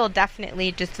know. Diggle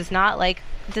definitely just does not like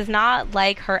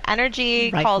her energy.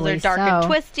 Rightfully calls her dark so. and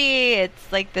twisty.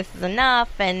 It's like, this is enough.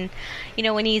 And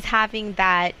when he's having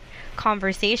that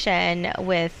conversation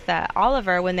with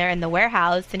Oliver when they're in the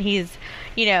warehouse, and he's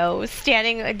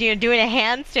standing, doing a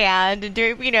handstand and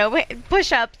doing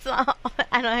push-ups on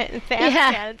a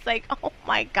handstand. It's like, oh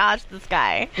my gosh, this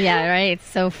guy. Yeah, right. It's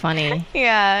so funny.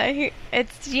 Yeah,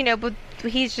 but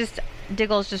he's just.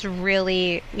 Diggle's just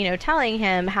really, telling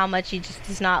him how much he just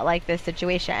does not like this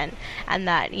situation, and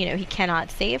that, he cannot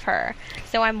save her.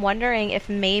 So I'm wondering if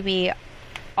maybe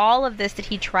all of this that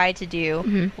he tried to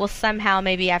do will somehow,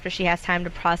 maybe after she has time to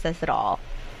process it all,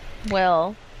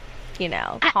 will,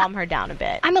 calm her down a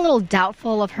bit. I'm a little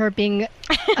doubtful of her being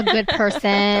a good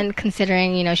person,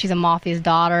 considering, she's a mafia's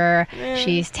daughter.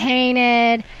 She's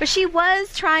tainted. But she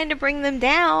was trying to bring them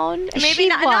down. Maybe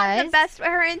not the best.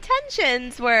 Her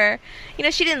intentions were,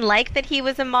 she didn't like that he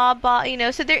was a mob boss,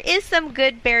 so there is some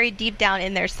good buried deep down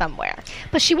in there somewhere.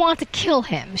 But she wanted to kill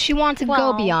him. She wanted to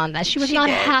go beyond that. She was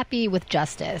not happy with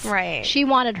justice. Right. She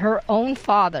wanted her own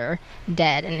father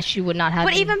dead, and she would not have...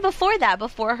 But even before that,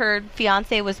 before her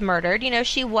fiancé was murdered,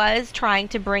 she was trying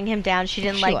to bring him down. She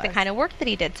didn't like the kind of work that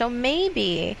he did. So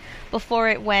maybe before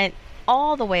it went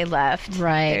all the way left,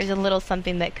 there's a little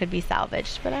something that could be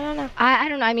salvaged, but I don't know. I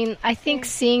don't know. I mean, I think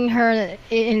seeing her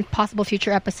in possible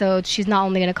future episodes, she's not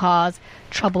only going to cause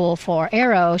trouble for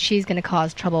Arrow, she's going to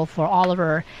cause trouble for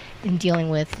Oliver in dealing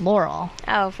with Laurel.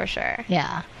 Oh, for sure.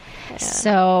 Yeah.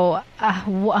 So,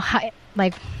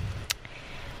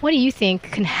 what do you think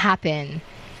can happen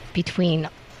between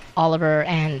Oliver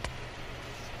and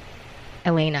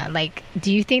Elena? Like,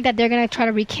 do you think that they're going to try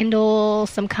to rekindle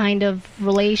some kind of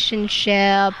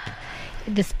relationship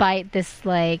despite this,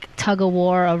 like,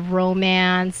 tug-of-war of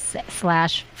romance /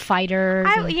 fighters?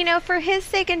 For his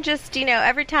sake, and just,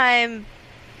 every time,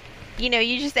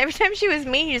 every time she was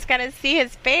mean, you just kind of see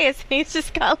his face, and he's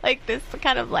just got, like, this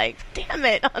kind of, like, damn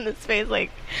it on his face,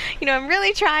 like, I'm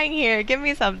really trying here, give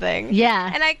me something. Yeah.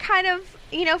 And I kind of,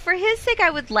 for his sake, I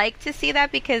would like to see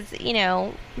that because,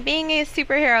 being a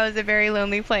superhero is a very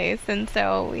lonely place. And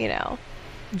so,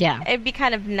 yeah, it'd be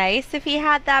kind of nice if he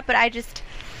had that. But I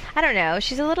don't know.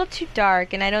 She's a little too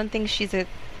dark, and I don't think she's I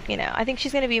think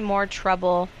she's going to be more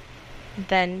trouble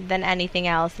than anything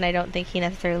else. And I don't think he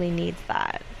necessarily needs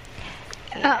that.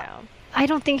 I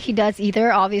don't think he does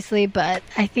either, obviously, but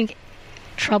I think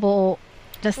trouble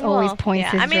just always points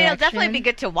his direction. It'll definitely be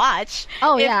good to watch.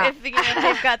 Oh, if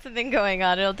they've got something going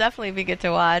on, it'll definitely be good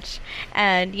to watch.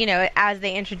 And, as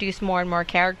they introduce more and more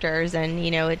characters, and,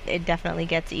 it definitely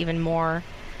gets even more,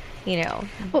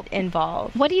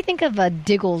 involved. What do you think of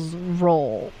Diggle's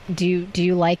role? Do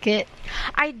you like it?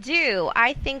 I do.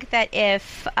 I think that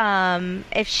if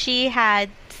she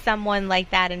had someone like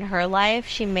that in her life,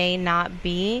 she may not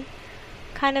be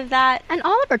kind of that. And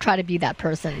Oliver tried to be that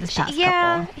person this past couple.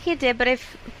 Yeah, he did.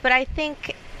 But I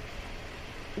think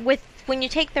when you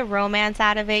take the romance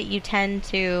out of it, you tend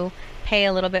to pay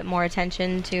a little bit more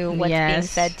attention to what's being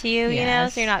said to you,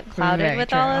 so you're not clouded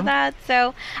with all of that.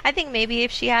 So I think maybe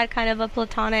if she had kind of a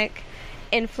platonic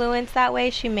influence that way,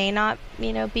 she may not,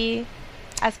 be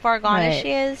as far gone as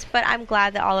she is. But I'm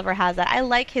glad that Oliver has that. I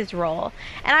like his role.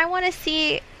 And I want to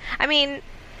see, in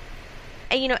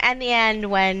the end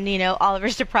when,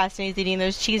 Oliver's depressed and he's eating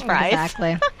those cheese fries.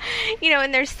 Exactly.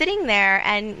 And they're sitting there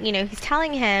and, he's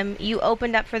telling him, you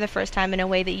opened up for the first time in a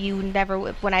way that you never,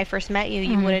 when I first met you,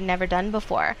 you would have never done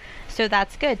before. So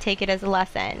that's good. Take it as a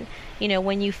lesson,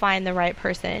 when you find the right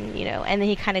person, and then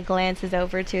he kind of glances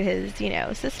over to his,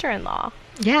 sister-in-law.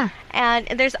 Yeah. And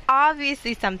there's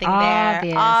obviously something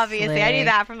there. Obviously. I knew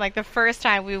that from, like, the first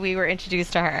time we were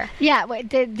introduced to her. Yeah. Wait,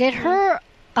 did her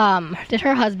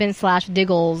husband /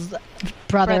 Diggle's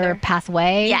brother pass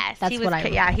away? Yes,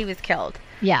 he was killed.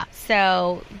 Yeah.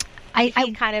 So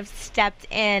he kind of stepped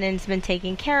in and's been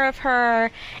taking care of her,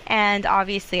 and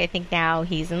obviously I think now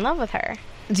he's in love with her.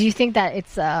 Do you think that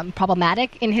it's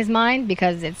problematic in his mind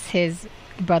because it's his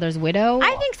brother's widow?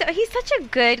 I think so. He's such a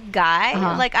good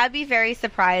guy. Like, I'd be very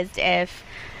surprised if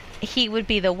he would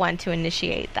be the one to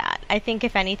initiate that. I think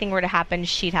if anything were to happen,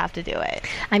 she'd have to do it.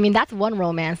 I mean, that's one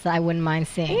romance that I wouldn't mind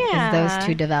seeing, is those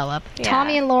two develop. Yeah.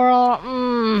 Tommy and Laurel,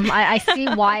 I see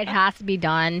why it has to be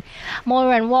done.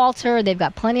 Moira and Walter, they've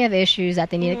got plenty of issues that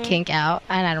they need to kink out,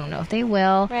 and I don't know if they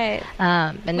will. Right.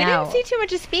 But we didn't see too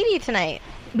much of Speedy tonight.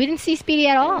 We didn't see Speedy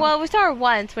at all. Well, we saw her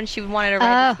once when she wanted to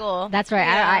ride to school. That's right.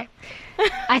 Yeah.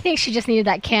 I think she just needed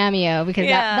that cameo because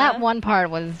that one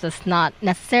part was just not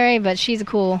necessary, but she's a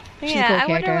cool character. I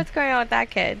wonder what's going on with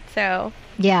that kid. So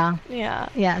yeah.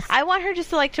 Yes. I want her just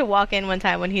to walk in one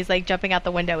time when he's like jumping out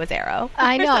the window as Arrow.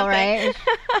 I know, right?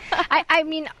 I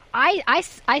mean, I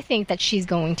think that she's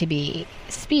going to be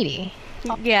Speedy.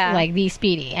 Yeah. Like the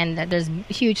Speedy, and there's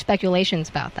huge speculations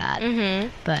about that. Mm-hmm.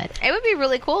 But it would be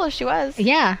really cool if she was.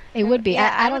 Yeah, it would be.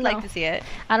 Yeah, I don't would like to see it.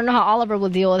 I don't know how Oliver will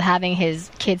deal with having his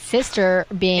kid sister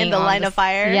being in the line of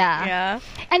fire. Yeah.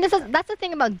 And that's the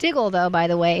thing about Diggle, though, by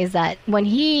the way, is that when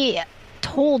he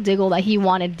told Diggle that he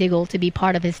wanted Diggle to be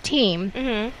part of his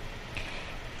team,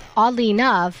 oddly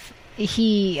enough,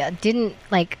 he didn't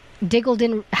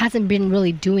Diggle hasn't been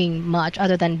really doing much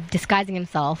other than disguising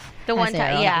himself. The one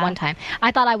time, yeah. One time.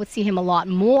 I thought I would see him a lot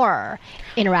more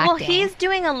interacting. Well, he's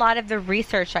doing a lot of the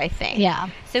research, I think. Yeah.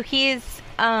 So he's,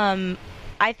 I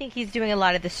think he's doing a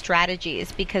lot of the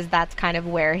strategies because that's kind of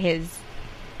where his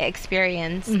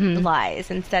experience lies.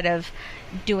 Instead of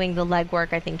doing the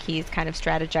legwork, I think he's kind of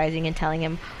strategizing and telling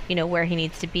him, where he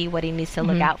needs to be, what he needs to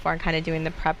look out for, and kind of doing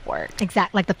the prep work.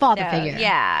 Exactly, like the father figure.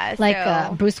 Yeah.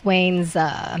 Like Bruce Wayne's,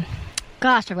 gosh,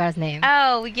 I forgot his name.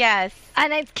 Oh, yes.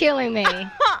 And it's killing me.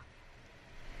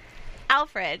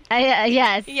 Alfred.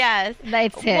 Yes. Yes.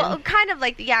 That's him. Well, kind of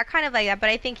like that, but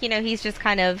I think, he's just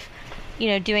kind of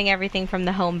doing everything from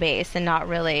the home base and not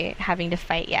really having to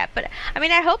fight yet. But I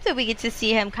mean, I hope that we get to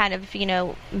see him kind of,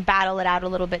 battle it out a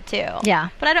little bit too. Yeah.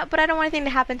 But I don't want anything to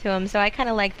happen to him, so I kind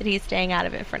of like that he's staying out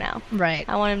of it for now. Right.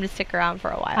 I want him to stick around for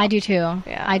a while. I do too.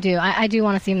 Yeah. I do. I do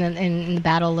want to see him in the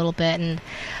battle a little bit. And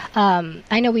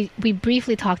I know we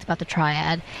briefly talked about the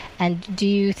triad. And do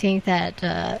you think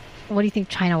that, what do you think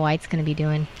China White's going to be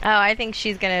doing? Oh, I think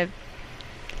she's going to...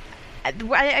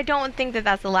 I don't think that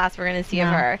that's the last we're going to see of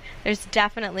her. There's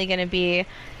definitely going to be,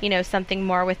 something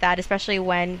more with that, especially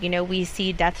when, we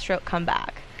see Deathstroke come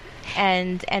back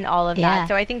and all of that.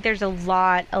 So I think there's a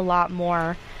lot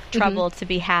more trouble to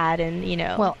be had in,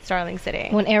 Starling City.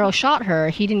 When Arrow shot her,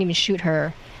 he didn't even shoot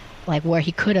her like where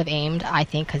he could have aimed, I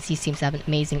think, because he seems to have an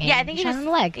amazing aim. Yeah, I think he shot just on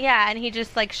the leg. Yeah, and he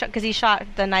just because he shot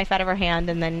the knife out of her hand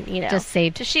and then just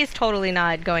saved. So she's totally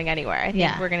not going anywhere. I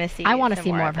think we're gonna see. I want to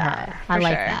see more of her. I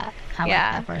like that. I like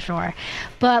that for sure.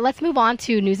 But let's move on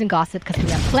to news and gossip because we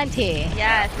have plenty.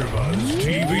 Yes. AfterBuzz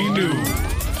TV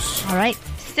News. All right.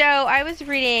 So I was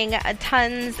reading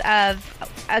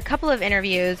a couple of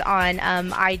interviews on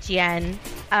IGN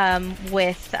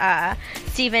with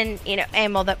Stephen,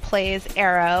 Amell that plays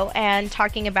Arrow, and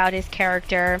talking about his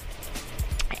character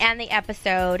and the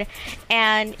episode.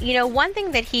 And one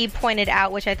thing that he pointed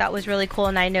out, which I thought was really cool,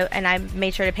 and I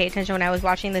made sure to pay attention when I was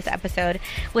watching this episode,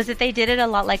 was that they did it a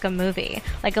lot like a movie,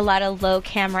 like a lot of low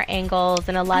camera angles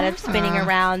and a lot of spinning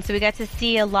around. So we got to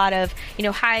see a lot of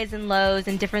highs and lows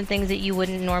and different things that you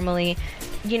wouldn't normally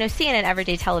see in an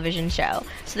everyday television show.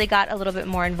 So they got a little bit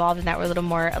more involved in that. We're a little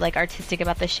more like artistic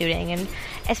about the shooting, and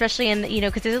especially in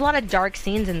because there's a lot of dark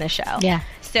scenes in the show. Yeah.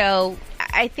 So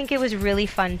I think it was really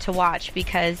fun to watch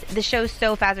because the show's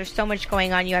so fast. There's so much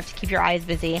going on. You have to keep your eyes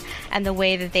busy, and the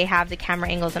way that they have the camera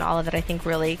angles and all of it, I think,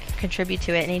 really contribute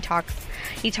to it. And he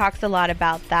talks a lot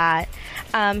about that.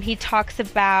 He talks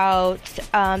about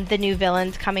the new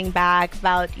villains coming back,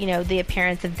 about the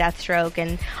appearance of Deathstroke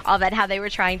and all that, how they were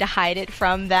trying to hide it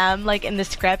from them, like in the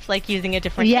script, like using a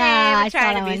different name,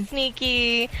 trying to be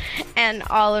sneaky, and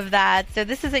all of that. So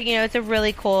this is it's a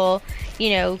really cool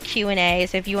Q&A.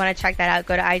 So if you want to check that out,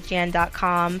 go to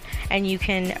IGN.com and you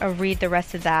can read the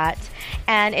rest of that.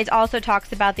 And it also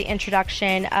talks about the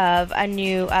introduction of a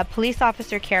new police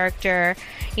officer character,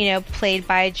 played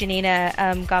by Janina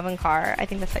Gavankar. I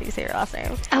think that's how you say her last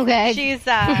name. Okay. She's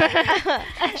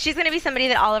going to be somebody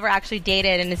that Oliver actually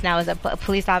dated and is now as a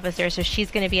police officer. So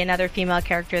she's going to be another female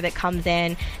character that comes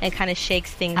in and kind of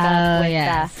shakes things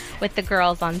up with the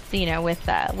girls on,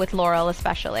 with Laurel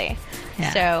especially.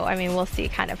 Yeah. So, I mean, we'll see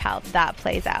kind of how that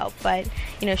plays out. But,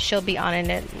 she'll be on in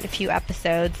a few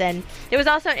episodes. And there was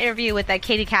also an interview with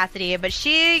Katie Cassidy, but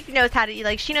she knows how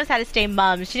to stay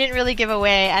mum. She didn't really give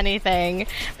away anything.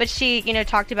 But she,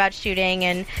 talked about shooting,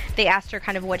 and they asked her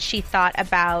kind of what she thought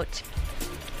about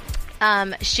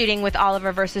shooting with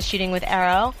Oliver versus shooting with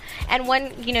Arrow. And one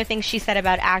thing she said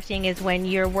about acting is when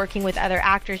you're working with other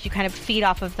actors, you kind of feed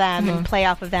off of them and play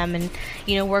off of them and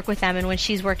work with them. And when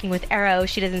she's working with Arrow,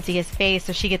 she doesn't see his face,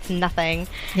 so she gets nothing.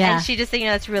 And she just said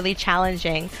it's really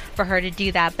challenging for her to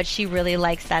do that, but she really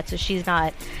likes that, so she's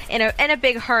not in a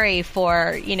big hurry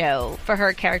for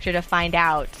her character to find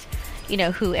out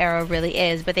who Arrow really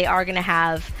is. But they are going to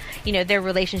have their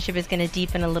relationship is going to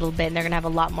deepen a little bit, and they're going to have a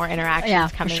lot more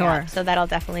interactions coming up. So that'll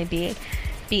definitely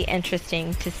be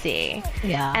interesting to see.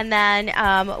 Yeah. And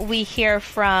then we hear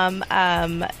from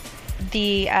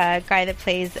the guy that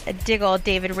plays Diggle,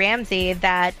 David Ramsey,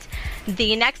 that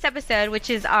the next episode, which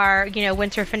is our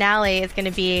winter finale, is going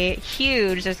to be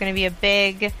huge. There's going to be a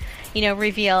big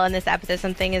reveal in this episode.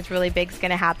 Something is really big is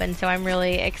going to happen, so I'm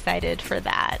really excited for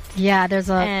that. Yeah, there's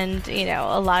a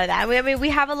lot of that. I mean, we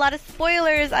have a lot of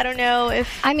spoilers. I don't know if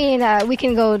we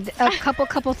can go a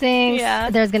couple things. Yeah.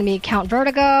 There's going to be Count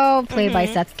Vertigo, played by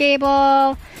Seth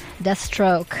Gable,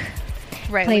 Deathstroke,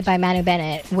 played by Manu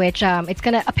Bennett, which it's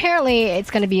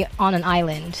gonna be on an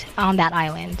island, on that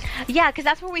island. Yeah, because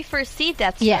that's where we first see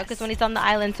Deathstroke, because when he's on the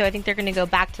island, so I think they're gonna go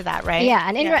back to that, right? Yeah,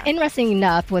 and interesting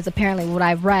enough was apparently what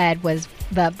I read was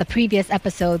the previous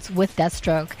episodes with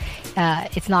Deathstroke,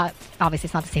 it's not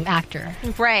the same actor.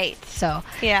 Right. So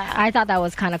yeah, I thought that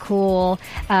was kind of cool.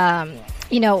 A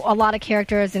lot of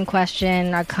characters in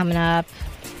question are coming up.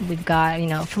 We've got,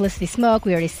 Felicity Smoke,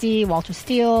 we already see, Walter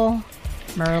Steele,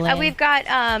 Merlin. We've got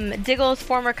Diggle's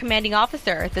former commanding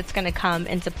officer that's going to come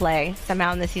into play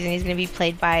somehow in this season. He's going to be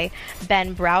played by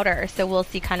Ben Browder. So we'll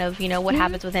see kind of, what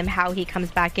happens with him, how he comes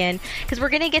back in. Because we're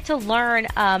going to get to learn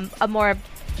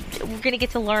we're going to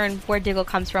get to learn where Diggle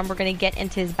comes from. We're going to get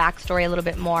into his backstory a little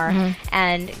bit more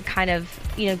and kind of,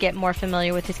 get more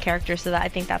familiar with his character. So that I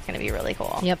think that's going to be really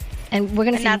cool. Yep. And we're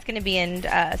going to see... that's going to be in...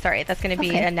 that's going to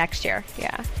be next year.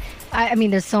 Yeah. I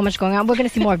mean, there's so much going on. We're going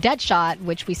to see more of Deadshot,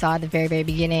 which we saw at the very, very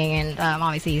beginning, and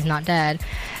obviously he's not dead.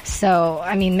 So,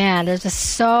 I mean, man, there's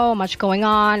just so much going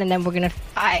on, and then we're going to,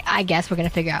 I guess we're going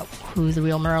to figure out who's the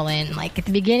real Merlin. Like, at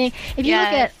the beginning, if you look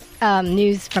at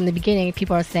news from the beginning,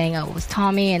 people are saying, oh, it was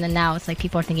Tommy, and then now it's like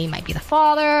people are thinking it might be the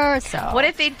father. So what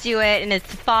if they do it and it's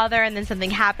the father and then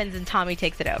something happens and Tommy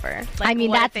takes it over? Like, I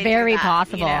mean, that's very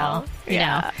possible. You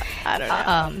know? I don't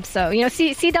know. So,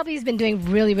 CW's been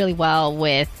doing really, really well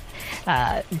with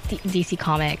DC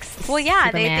Comics. Well, yeah,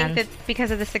 Superman. They think that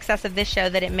because of the success of this show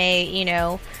that it may,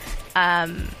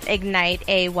 ignite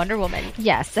a Wonder Woman.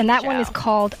 Yes, and that show. one is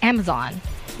called Amazon.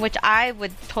 Which I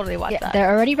would totally watch that. They're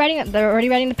already writing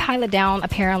the pilot down,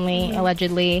 apparently,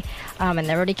 allegedly, and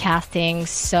they're already casting.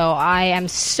 So I am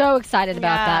so excited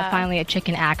about that. Finally, a chick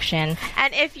in action.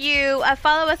 And if you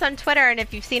follow us on Twitter, and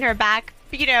if you've seen her back,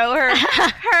 her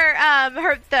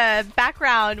the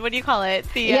background. What do you call it?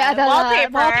 The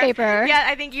wallpaper. Yeah,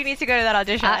 I think you need to go to that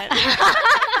audition.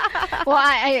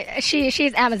 Well,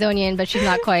 she's Amazonian, but she's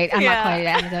not quite. I'm not quite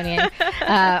Amazonian,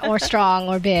 or strong,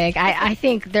 or big. I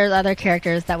think there's other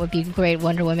characters that would be great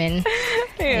Wonder Woman.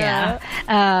 Yeah.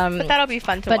 But that'll be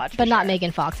fun to watch. But not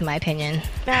Megan Fox, in my opinion.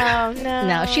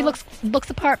 No. She looks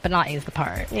the part, but not is the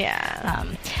part. Yeah.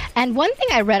 And one thing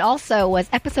I read also was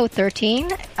episode 13.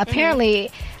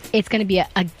 Apparently, it's going to be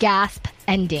a gasp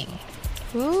ending.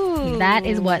 Ooh. That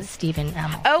is what Stephen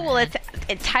Amell said. Well,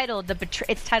 it's titled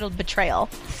Betrayal.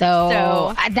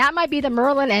 So that might be the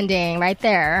Merlin ending right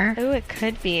there. Oh, it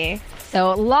could be.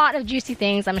 So a lot of juicy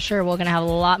things. I'm sure we're going to have a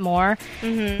lot more.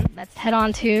 Let's head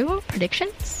on to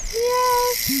predictions.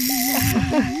 Yes.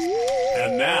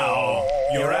 And now,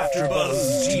 your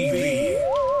AfterBuzz TV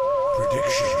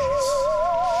predictions.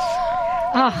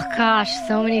 Oh, gosh,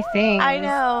 so many things. I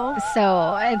know.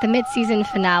 So, at the mid-season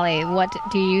finale, what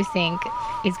do you think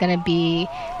is going to be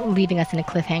leaving us in a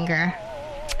cliffhanger?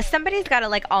 Somebody's got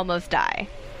to, almost die.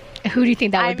 Who do you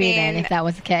think that would be, then, if that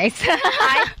was the case?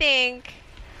 I think...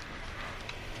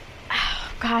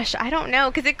 Oh, gosh, I don't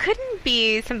know, because it couldn't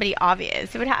be somebody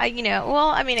obvious. It would have,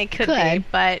 it could be,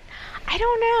 but I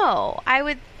don't know. I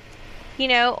would,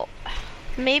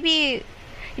 maybe...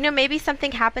 maybe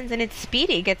something happens and it's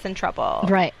Speedy gets in trouble.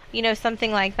 Right.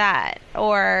 Something like that.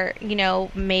 Or,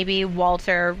 maybe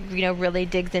Walter, really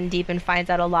digs in deep and finds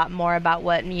out a lot more about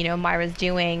what, Myra's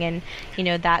doing. And,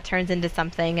 that turns into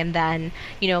something. And then,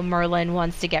 Merlin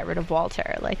wants to get rid of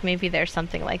Walter. Maybe there's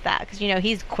something like that. Because,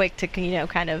 he's quick to,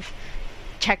 kind of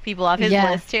check people off his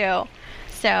list, too.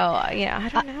 So, I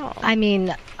don't know. I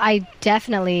mean, I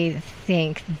definitely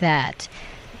think that,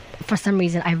 for some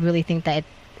reason, I really think that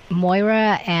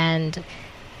Moira and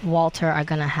Walter are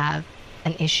going to have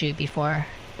an issue before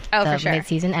the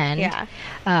mid-season end. Yeah.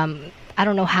 I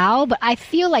don't know how, but I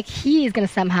feel like he is going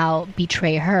to somehow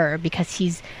betray her because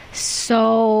he's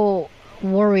so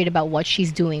worried about what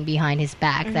she's doing behind his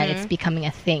back that it's becoming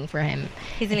a thing for him.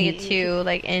 He's going to get too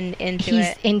into he's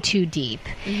it. in too deep.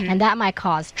 And that might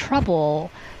cause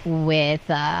trouble with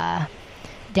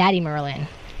Daddy Merlin.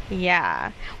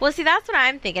 Yeah. Well, see, that's what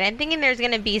I'm thinking. I'm thinking there's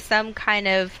going to be some kind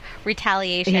of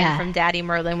retaliation from Daddy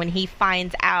Merlin when he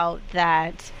finds out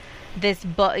that this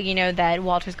book, that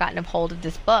Walter's gotten a hold of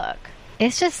this book.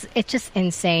 It's just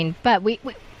insane. But we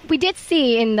did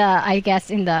see in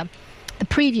the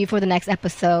preview for the next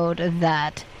episode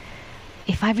that,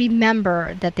 if I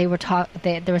remember, that they were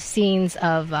there were scenes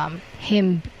of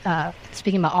him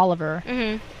speaking about Oliver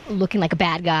looking like a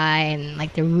bad guy, and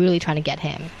they're really trying to get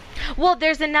him. Well,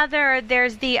 there's the other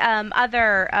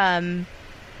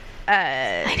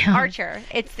Archer.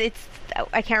 It's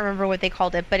I can't remember what they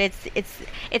called it, but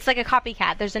it's like a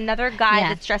copycat. There's another guy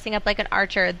that's dressing up like an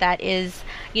Archer that is,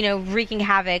 wreaking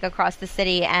havoc across the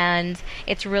city, and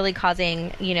it's really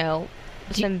causing,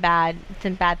 some bad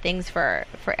things for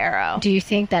Arrow. Do you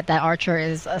think that Archer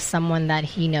is someone that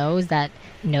he knows that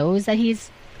he's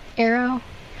Arrow?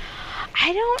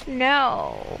 I don't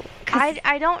know.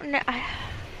 I don't know.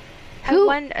 Who?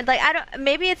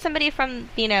 Maybe it's somebody from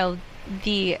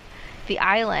the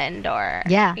island, or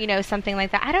something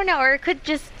like that. I don't know. Or it could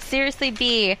just seriously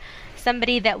be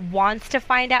somebody that wants to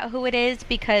find out who it is,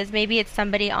 because maybe it's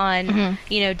somebody on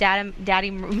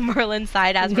Daddy Merlin's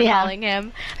side, as we're calling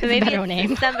him. But maybe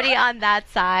it's somebody on that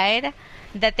side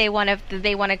that they want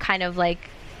to kind of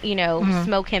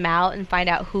smoke him out and find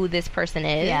out who this person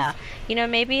is. Yeah.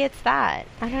 Maybe it's that.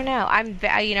 I don't know.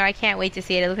 I can't wait to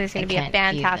see it. It looks like it's going to be a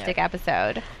fantastic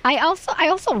episode. I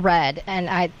also read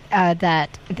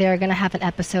that they're going to have an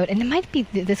episode, and it might be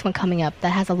this one coming up, that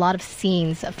has a lot of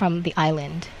scenes from the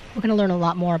island. we're going to learn a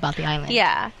lot more about the island.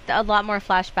 Yeah, a lot more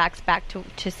flashbacks back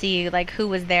to see like who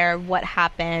was there, what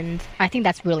happened. I think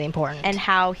that's really important. And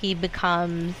how he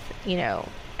becomes,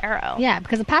 Arrow. Yeah,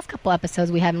 because the past couple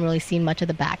episodes we haven't really seen much of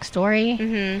the backstory.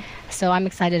 Mm-hmm. So I'm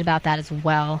excited about that as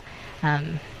well.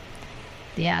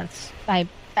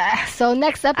 So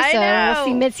next episode, we'll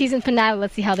see mid-season finale.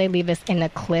 Let's see how they leave us in a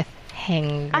cliffhanger.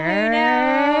 I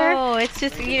know. It's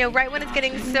just, right when it's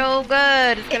getting so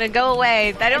good, it's going to go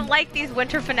away. I don't like these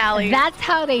winter finales. That's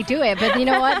how they do it. But you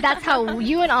know what? That's how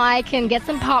you and I can get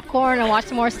some popcorn and watch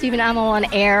some more Stephen Amell on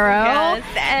Arrow. Yes.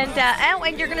 And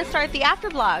you're going to start the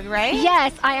AfterBlog, right?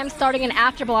 Yes, I am starting an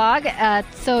AfterBlog.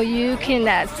 So you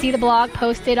can see the blog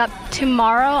posted up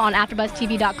tomorrow on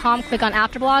AfterBuzzTV.com. Click on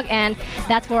AfterBlog, and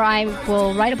that's where I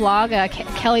will write a blog.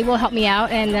 Kelly will help me out,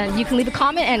 and you can leave a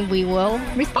comment, and we will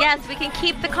respond. Yes, we can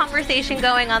keep the conversation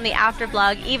going on the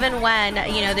AfterBlog even when,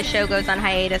 the show goes on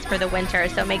hiatus for the winter.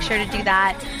 So make sure to do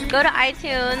that. Go to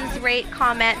iTunes, rate,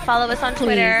 comment, follow us on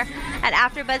Twitter at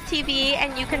AfterBuzzTV,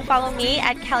 and you can follow me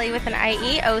at Kelly with an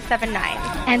IE 079.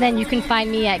 And then you can find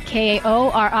me at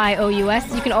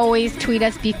KAORIOUS. You can always tweet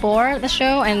us before the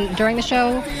show and during the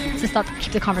show to start to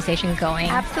keep the conversation going.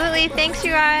 Absolutely. Thanks,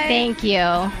 you guys. Thank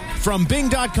you. From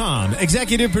Bing.com,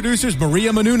 executive producers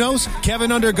Maria Menounos,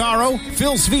 Kevin Undergaro,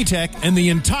 Phil Svitek, and the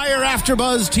entire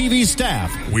AfterBuzz TV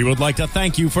staff, we would like to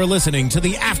thank you for listening to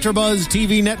the AfterBuzz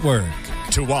TV network.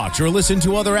 To watch or listen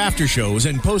to other after shows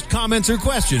and post comments or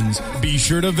questions, be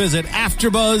sure to visit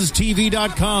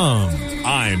AfterBuzzTV.com.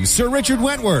 I'm Sir Richard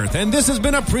Wentworth, and this has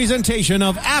been a presentation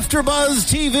of AfterBuzz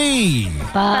TV.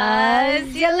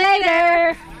 Buzz you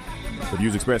later. The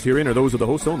views expressed herein are those of the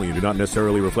hosts only and do not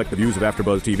necessarily reflect the views of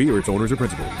AfterBuzz TV or its owners or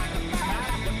principals.